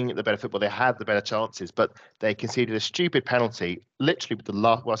playing the better football. They had the better chances, but they conceded a stupid penalty, literally with the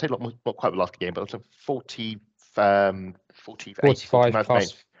last, well, I say not quite the last game, but it was a 45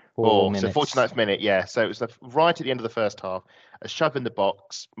 plus 4 minutes. So 49th minute, yeah. So it was right at the end of the first half, a shove in the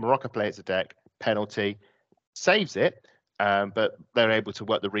box, Morocco plays the deck, penalty, saves it, but they're able to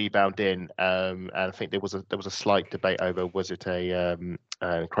work the rebound in. And I think there was a slight debate over, was it a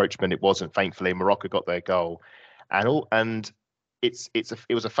encroachment? It wasn't, thankfully. Morocco got their goal, and it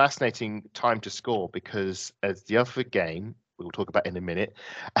was a fascinating time to score, because as the other game we'll talk about in a minute,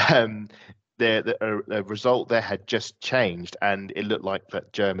 the result there had just changed, and it looked like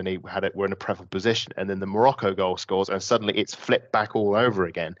that Germany were in a preferable position, and then the Morocco goal scores, and suddenly it's flipped back all over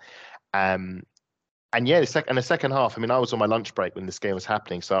again. And yeah, the second half. I mean, I was on my lunch break when this game was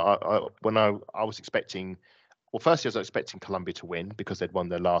happening, so I was expecting. Well, firstly, I was expecting Colombia to win because they'd won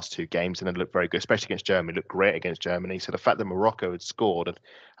their last 2 games and it looked very good, especially against Germany. It looked great against Germany. So the fact that Morocco had scored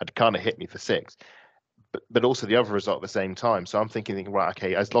had kind of hit me for 6, but also the other result at the same time. So I'm thinking, right,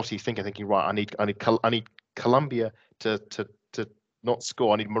 okay, as Lottie's thinking, right, I need Colombia to not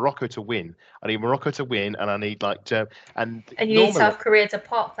score. I need Morocco to win. And I need and you need South Korea to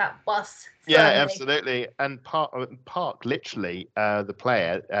park that bus. Yeah, absolutely. And Park literally, the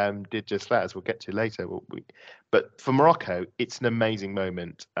player, did just that, as we'll get to later. But for Morocco, it's an amazing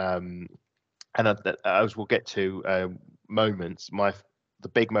moment. And as we'll get to moments, the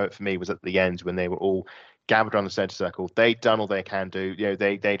big moment for me was at the end when they were all gathered around the centre circle. They'd done all they can do.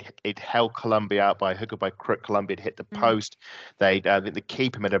 They'd held Colombia out by hook or by crook. Colombia had hit the post. The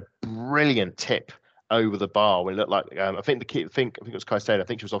keeper made a brilliant tip over the bar. It looked like I think it was Caicedo. I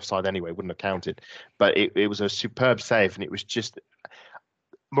think she was offside anyway. Wouldn't have counted. But it was a superb save, and it was just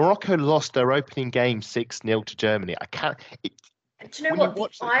Morocco lost their opening game 6-0 to Germany. I can't. Do you know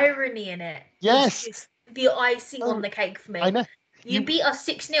what? The irony in it? Yes. Is the icing on the cake for me. I know. You beat us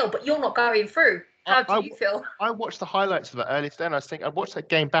 6-0, but you're not going through. How do you feel? I watched the highlights of that earlier today, and I watched that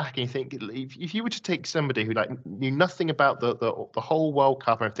game back, and you think, if you were to take somebody who knew nothing about the whole World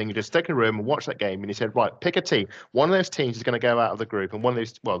Cup and everything, you just stick in a room and watch that game, and you said, right, pick a team. One of those teams is going to go out of the group, and one of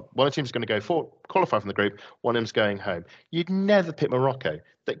the teams is going to go qualify from the group. One of them's going home. You'd never pick Morocco,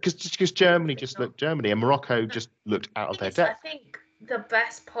 because Germany just looked Germany, and Morocco just looked out of their depth. I think the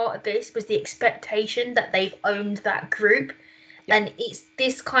best part of this was the expectation that they've owned that group. And it's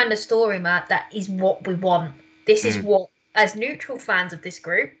this kind of story, Matt, that is what we want. This is what, as neutral fans of this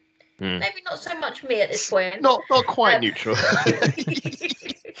group, maybe not so much me at this point. Not quite neutral.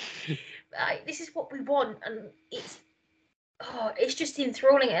 This is what we want, and it's just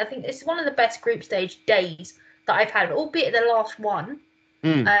enthralling. I think it's one of the best group stage days that I've had, albeit the last one.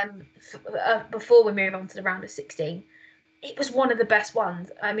 Before we move on to the round of 16, it was one of the best ones.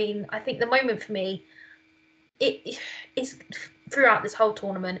 I mean, I think the moment for me, it's throughout this whole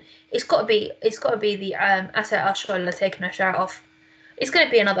tournament. It's got to be the Asset Ashola taking her shirt off. It's going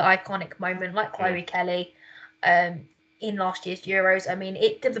to be another iconic moment, like Chloe Kelly, in last year's Euros. I mean,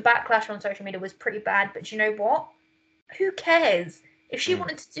 the backlash on social media was pretty bad, but you know what? Who cares? If she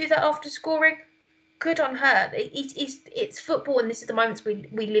wanted to do that after scoring, good on her. It's football, and this is the moments we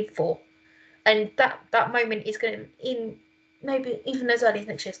live for. And that moment is going to, in maybe even as early as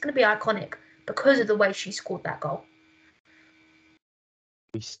next year, it's going to be iconic because of the way she scored that goal.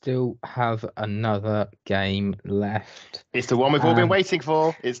 We still have another game left. It's the one we've all been waiting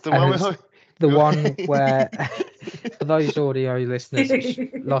for. It's the one the one where, for those audio listeners,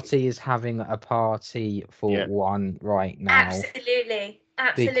 Lottie is having a party for one right now. Absolutely.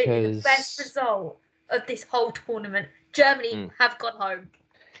 The best result of this whole tournament. Germany have gone home.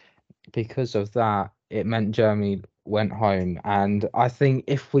 Because of that, it meant Germany went home. And I think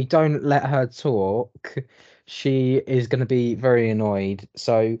if we don't let her talk, she is going to be very annoyed.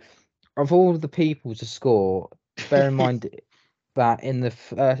 So, of all the people to score, bear in mind that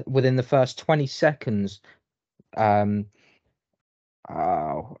within the first 20 seconds, who's on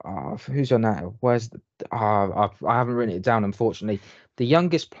that? I haven't written it down, unfortunately. The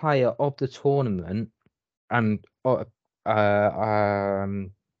youngest player of the tournament, and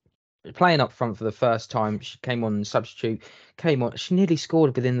playing up front for the first time, she came on substitute. She nearly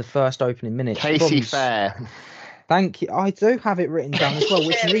scored within the first opening minute. Casey Fair. Thank you. I do have it written down as well,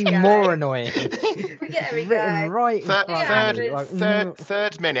 which is even more annoying. Written right in front of me.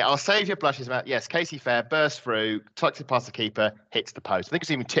 Third minute. I'll save your blushes, Matt. Yes, Casey Fair bursts through, tucks it past the keeper, hits the post. I think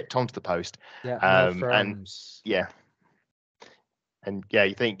it's even tipped onto the post. Yeah,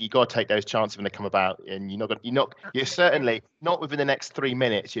 you think you got to take those chances when they come about, and you're certainly not within the next 3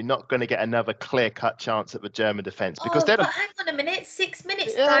 minutes. You're not going to get another clear-cut chance at the German defence because hang on a minute, 6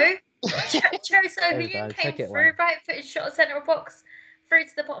 minutes though. Choso came through, right footed shot centre of box, through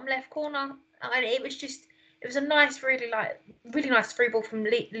to the bottom left corner, and it was a nice, really nice through ball from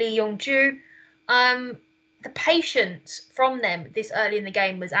Lee Yong-ju. The patience from them this early in the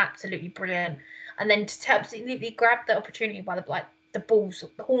game was absolutely brilliant, and then to absolutely grab the opportunity by the balls,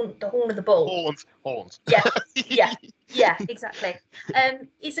 the horn of the ball. Horns. Yeah, exactly.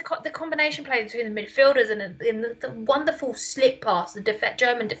 It's the combination play between the midfielders and the wonderful slip pass, the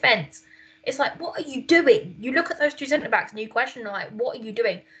German defence. It's like, what are you doing? You look at those two centre backs and you question, like, what are you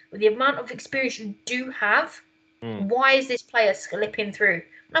doing with the amount of experience you do have? Why is this player slipping through?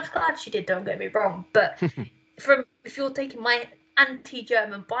 And I'm glad she did. Don't get me wrong, but if you're taking my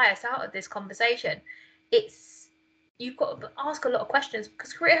anti-German bias out of this conversation, you've got to ask a lot of questions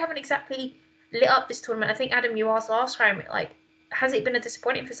because Korea haven't exactly lit up this tournament. I think, Adam, you asked last time, like, has it been a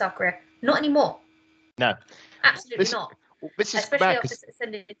disappointment for South Korea? Not anymore. No. Absolutely not. This is especially after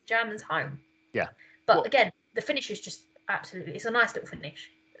sending the Germans home. Yeah. But again, the finish is just absolutely, it's a nice little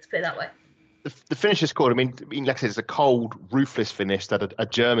finish. Let's put it that way. The finish is called, I mean, like I said, it's a cold, ruthless finish that a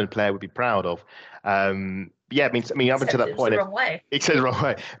German player would be proud of. Up until that point, it said the wrong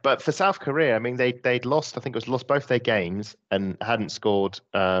way. But for South Korea, I mean, they'd lost. I think it was lost both their games and hadn't scored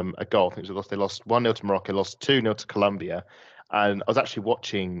a goal. I think they lost 1-0 to Morocco, lost 2-0 to Colombia. And I was actually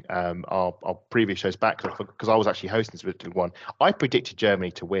watching our previous shows back because I was actually hosting this particular one. I predicted Germany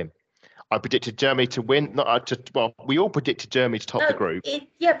to win. I predicted Germany to win. We all predicted Germany to top the group.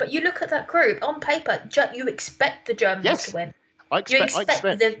 But you look at that group on paper. You expect the Germans to win. I expect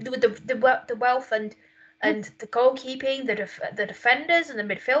the wealth and the goalkeeping, the defenders and the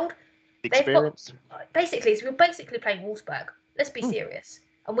midfield. Experience. We're basically playing Wolfsburg. Let's be serious.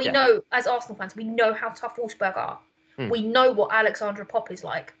 And we know, as Arsenal fans, we know how tough Wolfsburg are. We know what Alexandra Pop is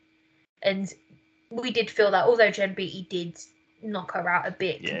like, and we did feel that. Although Jen Beattie did knock her out a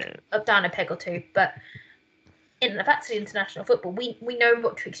bit, down a peg or two, but back to the international football, we know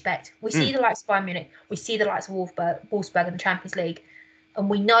what to expect. We see the likes of Bayern Munich, we see the likes of Wolfsburg in the Champions League, and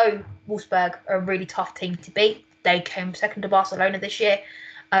we know Wolfsburg are a really tough team to beat. They came second to Barcelona this year,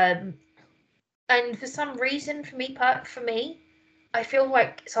 and for some reason, for me, I feel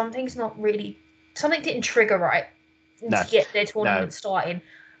like something didn't trigger right to get their tournament starting.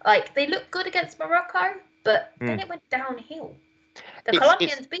 Like, they looked good against Morocco, but then it went downhill. The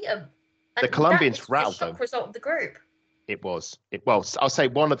Colombians beat them. The Colombians rattled them. That was the shock result of the group. It was. I'll say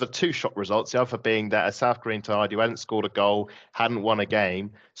one of the two shock results, the other being that a South Korean side who hadn't scored a goal, hadn't won a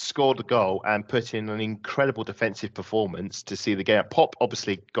game, scored a goal and put in an incredible defensive performance to see the game. Pop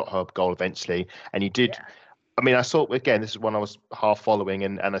obviously got her goal eventually, and he did. Yeah. I mean, I saw, again, this is one I was half following,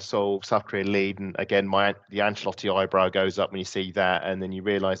 and I saw South Korea lead, and again, the Ancelotti eyebrow goes up when you see that, and then you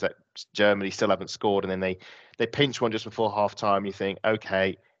realise that Germany still haven't scored, and then they pinch one just before half-time, you think,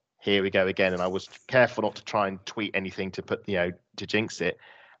 okay, here we go again, and I was careful not to try and tweet anything to put, to jinx it,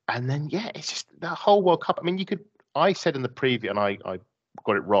 and then, it's just the whole World Cup. I mean, I said in the preview, and I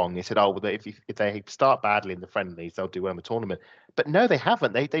got it wrong. He said, "Oh, well, if they start badly in the friendlies, they'll do well in the tournament." But no, they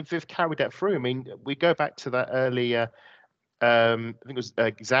haven't. They've carried that through. I mean, we go back to that earlier. I think it was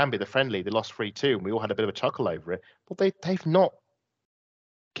Zambia, the friendly. They lost 3-2, and we all had a bit of a chuckle over it. But they've not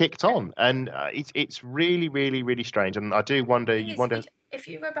kicked on, and it's really, really, really strange. And I do wonder. If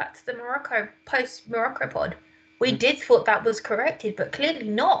you go back to the post Morocco pod, we did thought that was corrected, but clearly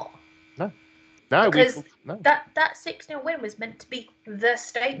not. No. No, because no. that 6-0 win was meant to be the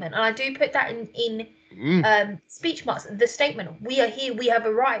statement, and I do put that in speech marks. The statement: we are here, we have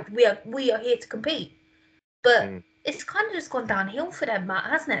arrived, we are here to compete. But it's kind of just gone downhill for them, Matt,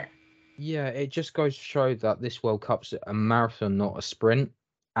 hasn't it? Yeah, it just goes to show that this World Cup's a marathon, not a sprint.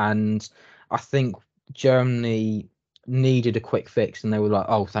 And I think Germany needed a quick fix, and they were like,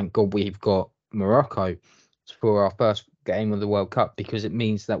 "Oh, thank God we've got Morocco for our first game of the World Cup, because it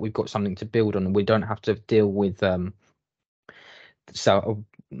means that we've got something to build on, and we don't have to deal with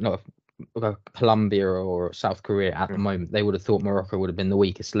not Colombia or South Korea at the moment." They would have thought Morocco would have been the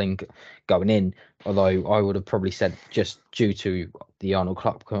weakest link going in, although I would have probably said, just due to the Arnold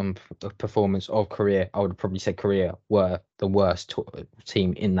Clark performance of Korea, I would have probably said Korea were the worst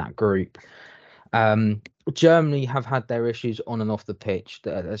team in that group. Germany have had their issues on and off the pitch.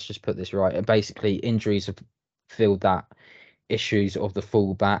 Let's just put this right. Basically, injuries have filled that issues of the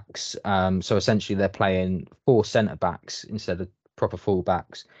fullbacks. So essentially, they're playing 4 centre backs instead of proper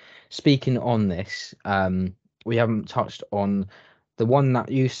fullbacks. Speaking on this, we haven't touched on the one that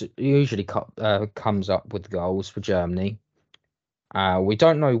usually comes up with goals for Germany. We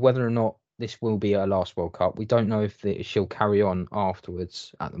don't know whether or not this will be her last World Cup. We don't know if she'll carry on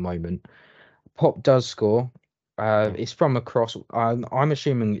afterwards at the moment. Pop does score. It's from a cross. I'm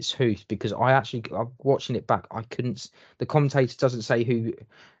assuming it's Huth, because I'm watching it back. I couldn't. The commentator doesn't say who.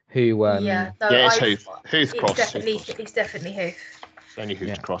 Yeah, no, it's Huth. Huth cross. It's definitely Huth. Only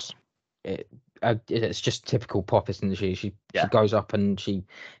Huth cross. It's just typical Pop, isn't she? She goes up and she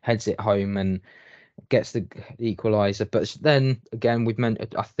heads it home and gets the equaliser. But then again,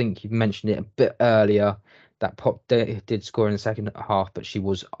 I think you've mentioned it a bit earlier, that Pop did score in the second half, but she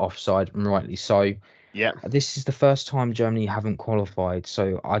was offside, and rightly so. Yeah. This is the first time Germany haven't qualified,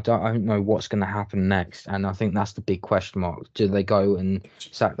 so I don't know what's going to happen next, and I think that's the big question mark. Do they go and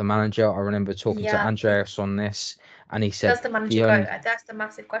sack the manager? I remember talking to Andreas on this, and he said, "Does the manager go?" That's the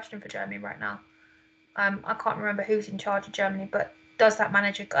massive question for Germany right now. I can't remember who's in charge of Germany, but does that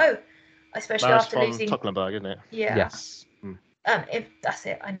manager go? Especially after losing. Tucklenberg, isn't it? Yeah. Yes. If that's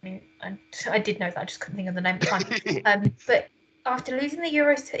it, I did know that. I just couldn't think of the name at the time. But after losing the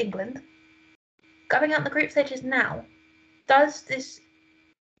Euros to England, going out the group stages now, does this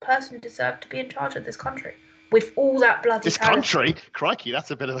person deserve to be in charge of this country with all that bloody talent? Country? Crikey,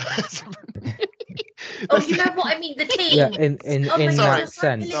 that's a bit of a... Oh, you know what I mean? The team. Yeah, in that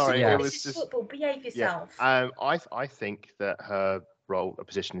sense. Sorry, yeah. it was just football. Behave yourself. Yeah. I think that her role or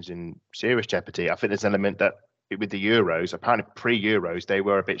position is in serious jeopardy. I think there's an element that with the Euros, apparently pre-Euros, they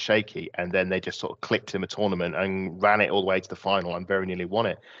were a bit shaky, and then they just sort of clicked in the tournament and ran it all the way to the final and very nearly won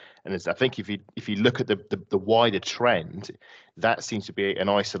it. And I think if you look at the wider trend, that seems to be an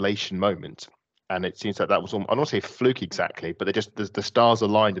isolation moment. And it seems like that was, I don't want to say fluke exactly, but the stars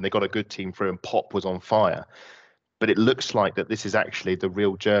aligned and they got a good team through and Pop was on fire. But it looks like that this is actually the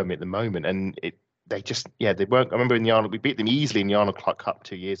real Germany at the moment. And they weren't. I remember we beat them easily in the Arnold Clark Cup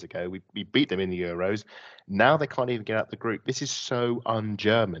 2 years ago. We beat them in the Euros. Now they can't even get out the group. This is so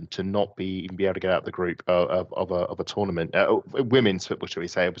un-German to not even be able to get out the group of a tournament. Women's football, shall we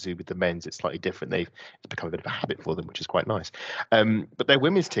say? Obviously, with the men's, it's slightly different. It's become a bit of a habit for them, which is quite nice. But their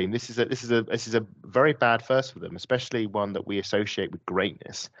women's team, this is a very bad first for them, especially one that we associate with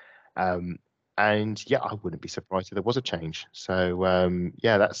greatness. And I wouldn't be surprised if there was a change. So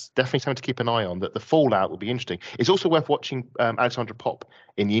that's definitely something to keep an eye on. That the fallout will be interesting. It's also worth watching Alexandra Pop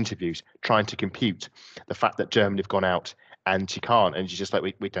in the interviews trying to compute the fact that Germany have gone out and she can't, and she's just like,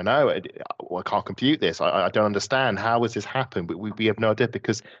 we don't know. I can't compute this. I don't understand. How has this happened? We have no idea,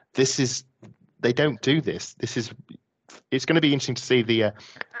 because they don't do this. It's going to be interesting to see the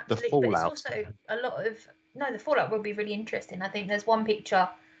fallout. But it's also the fallout will be really interesting. I think there's one picture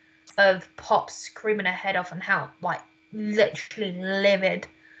of Pop screaming her head off and how literally livid,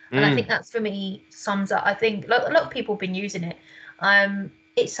 and I think that's, for me, sums up. I think a lot of people have been using it.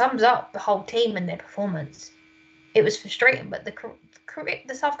 It sums up the whole team and their performance. It was frustrating, but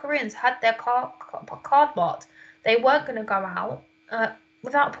the South Koreans had their card marked. They weren't going to go out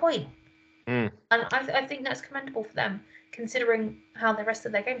without a point, and I think that's commendable for them, considering how the rest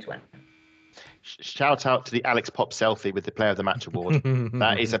of their games went. Shout out to the Alex Pop selfie with the Player of the Match award.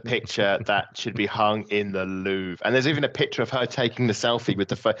 That is a picture that should be hung in the Louvre. And there's even a picture of her taking the selfie with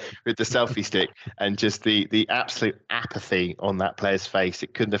the selfie stick, and just the absolute apathy on that player's face.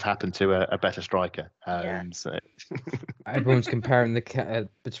 It couldn't have happened to a better striker. So. Everyone's comparing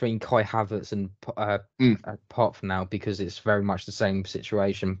between Kai Havertz and Pop now, because it's very much the same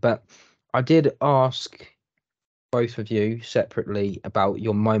situation. But I did ask both of you separately about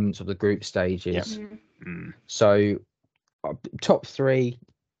your moments of the group stages. So top 3,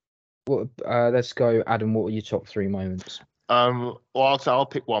 What? Let's go, Adam. What were your top 3 moments? Well, I'll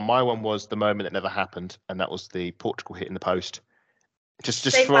pick one. My one was the moment that never happened, and that was the Portugal hit in the post. Just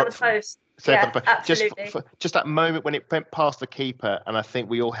Saved by the post. Saved by Yeah, the post. absolutely. Just that moment when it went past the keeper, and I think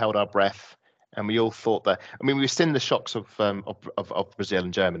we all held our breath, and we all thought that. I mean, we've seen the shocks of Brazil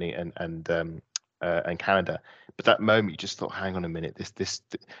and Germany and Canada, but that moment you just thought, hang on a minute,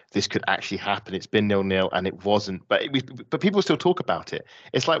 this could actually happen. It's been 0-0 and it wasn't, but people still talk about it.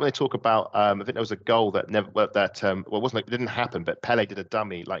 It's like when they talk about I think there was a goal that it didn't happen, but Pele did a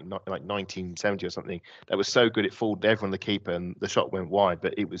dummy like 1970 or something that was so good it fooled everyone, the keeper, and the shot went wide,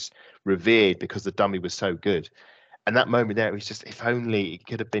 but it was revered because the dummy was so good. And that moment there, it was just, if only it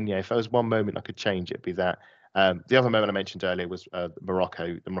could have been, if there was one moment I could change, it'd be that. The other moment I mentioned earlier was the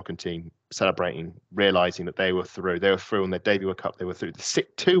Moroccan team celebrating, realizing that they were through. They were through on their debut World Cup. They were through.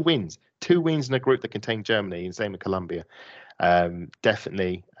 Two wins in a group that contained Germany and same with Colombia.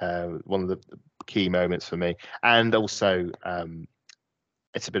 Definitely one of the key moments for me. And also,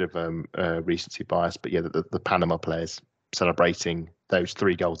 it's a bit of recency bias, but yeah, the Panama players celebrating those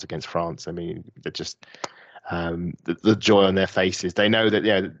 3 goals against France. I mean, they're just. The joy on their faces. They know that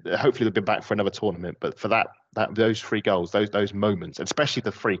hopefully they'll be back for another tournament. But for those 3 goals, those moments, especially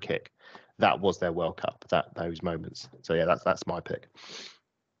the free kick, that was their World Cup. Those moments. So yeah, that's my pick.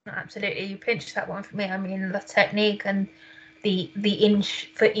 Absolutely, you pinched that one for me. I mean, the technique and the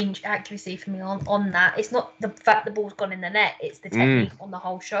inch for inch accuracy for me on that. It's not the fact the ball's gone in the net. It's the technique on the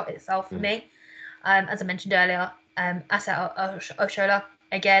whole shot itself for me. As I mentioned earlier, Asa Oshola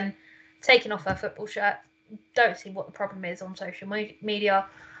again taking off her football shirt. Don't see what the problem is on social media.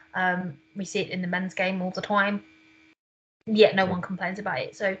 We see it in the men's game all the time, yet no one complains about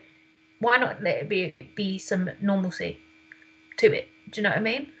it. So why not let it be some normalcy to it? Do you know what I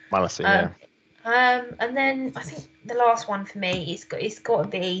mean? Normalcy, yeah. And then I think the last one for me is it's got to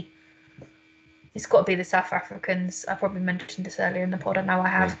be the South Africans. I probably mentioned this earlier in the pod. I know I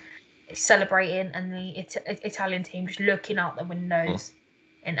have. Celebrating and the Italian team just looking out the windows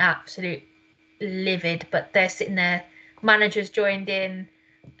in absolute livid, but they're sitting there. Managers joined in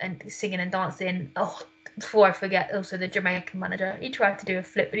and singing and dancing. Oh, before I forget, also the Jamaican manager, he tried to do a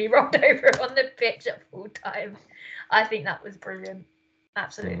flip, but he rolled over on the pitch at full time. I think that was brilliant.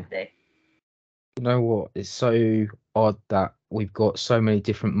 Absolutely. You know what? It's so odd that we've got so many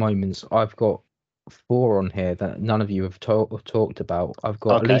different moments. I've got 4 on here that none of you have talked about. I've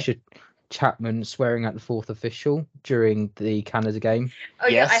got Alicia Chapman swearing at the 4th official during the Canada game. Oh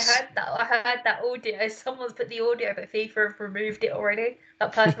yes. Yeah, I heard that audio. Someone's put the audio, but FIFA have removed it already.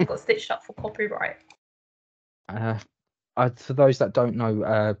 That person got stitched up for copyright. For those that don't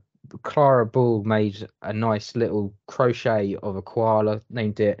know, Clara Bull made a nice little crochet of a koala,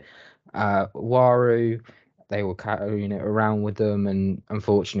 named it Waru. They were carrying it around with them, and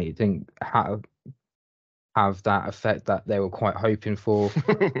unfortunately it didn't have that effect that they were quite hoping for.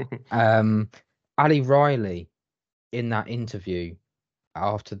 Ali Riley, in that interview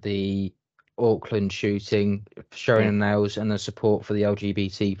after the Auckland shooting, showing her nails and the support for the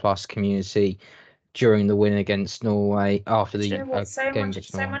LGBT plus community during the win against Norway after the game against Norway.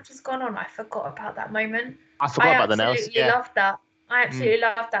 So much has gone on. I forgot about that moment. I forgot about the nails. I absolutely love that. I absolutely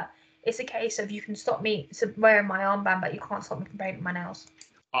love that. It's a case of you can stop me wearing my armband, but you can't stop me from painting my nails.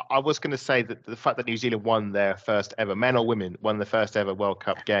 I was going to say that the fact that New Zealand won their first ever, men or women, won the first ever World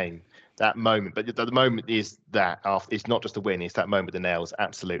Cup game, that moment. But the moment is that it's not just a win; it's that moment with the nails.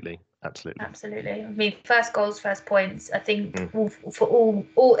 Absolutely. I mean, first goals, first points. I think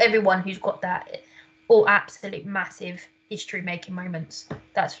for everyone who's got that, all absolute massive history-making moments.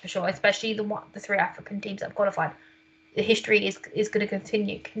 That's for sure. Especially the 3 African teams that have qualified. The history is going to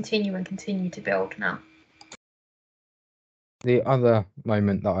continue to build now. The other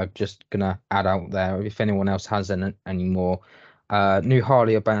moment that I'm just going to add out there, if anyone else has any more,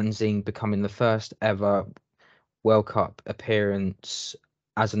 Nuhalia Banzing becoming the first ever World Cup appearance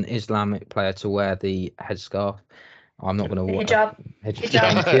as an Islamic player to wear the headscarf. I'm not going to hijab.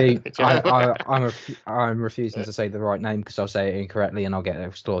 I'm refusing to say the right name because I'll say it incorrectly and I'll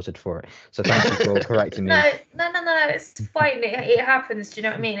get slaughtered for it. So thank you for correcting me. No, it's fine. It happens. Do you know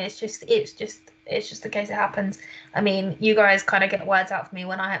what I mean? It's just the case. It happens. I mean, you guys kind of get words out for me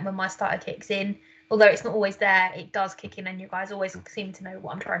when my starter kicks in. Although it's not always there, it does kick in, and you guys always seem to know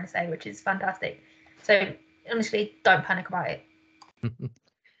what I'm trying to say, which is fantastic. So honestly, don't panic about it.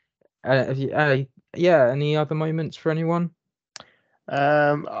 Any other moments for anyone?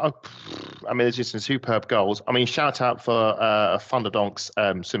 I mean, there's just some superb goals. I mean, shout out for Thunderdonk's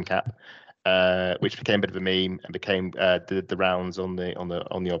swim cap, which became a bit of a meme and became did the rounds on the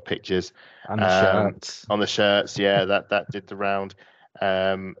odd pictures and the shirts. On the shirts, yeah, that did the round.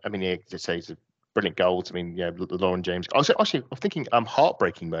 I mean, yeah, to say it's a brilliant goals. I mean, yeah, Lauren James. I'm thinking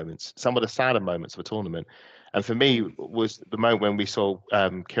heartbreaking moments, some of the sadder moments of a tournament. And for me, was the moment when we saw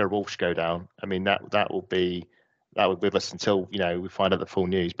Kira Walsh go down. I mean, that will be with us until we find out the full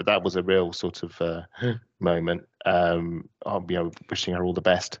news. But that was a real sort of moment. I'll wishing her all the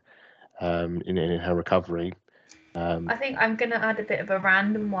best in her recovery. I think I'm going to add a bit of a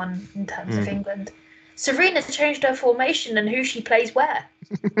random one in terms of England. Serena's changed her formation and who she plays where.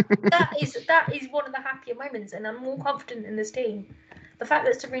 that is one of the happier moments, and I'm more confident in this team. The fact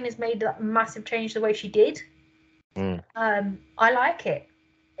that Serena's made that massive change the way she did, I like it.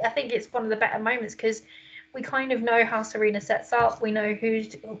 I think it's one of the better moments because we kind of know how Serena sets up. We know who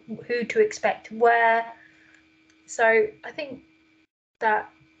to expect where. So I think that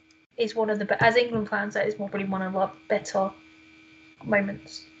is one of the, as England fans, that is probably one of our better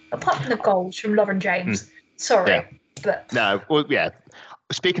moments. Apart from the goals from Lauren James. Sorry. But no, well, yeah.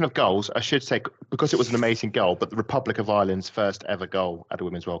 Speaking of goals, I should say, because it was an amazing goal, but the Republic of Ireland's first ever goal at a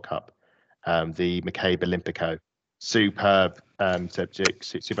Women's World Cup, the McCabe Olympico. Superb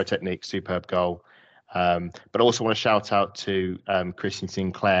super technique, superb goal. But I also want to shout out to Christine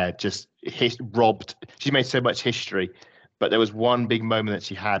Sinclair, just robbed. She made so much history, but there was one big moment that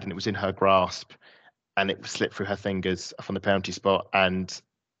she had, and it was in her grasp, and it slipped through her fingers from the penalty spot, and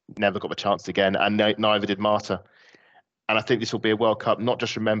never got the chance again, and neither did Marta. And I think this will be a World Cup not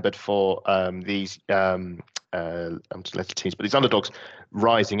just remembered for these teams, but these underdogs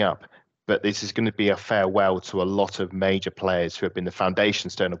rising up. But this is going to be a farewell to a lot of major players who have been the foundation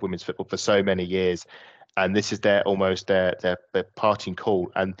stone of women's football for so many years. And this is their parting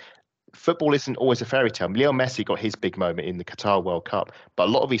call. And football isn't always a fairy tale. Leo Messi got his big moment in the Qatar World Cup, but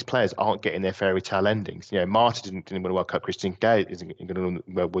a lot of these players aren't getting their fairy tale endings. Marta didn't win a World Cup. Christine Gay isn't going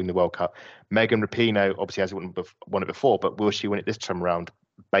to win the World Cup. Megan Rapinoe obviously hasn't won it before, but will she win it this time around?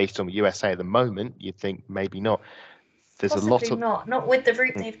 Based on the USA at the moment, you'd think maybe not. There's possibly a lot of not with the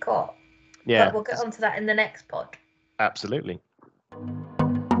route they've got. Yeah, but we'll get onto that in the next pod. Absolutely.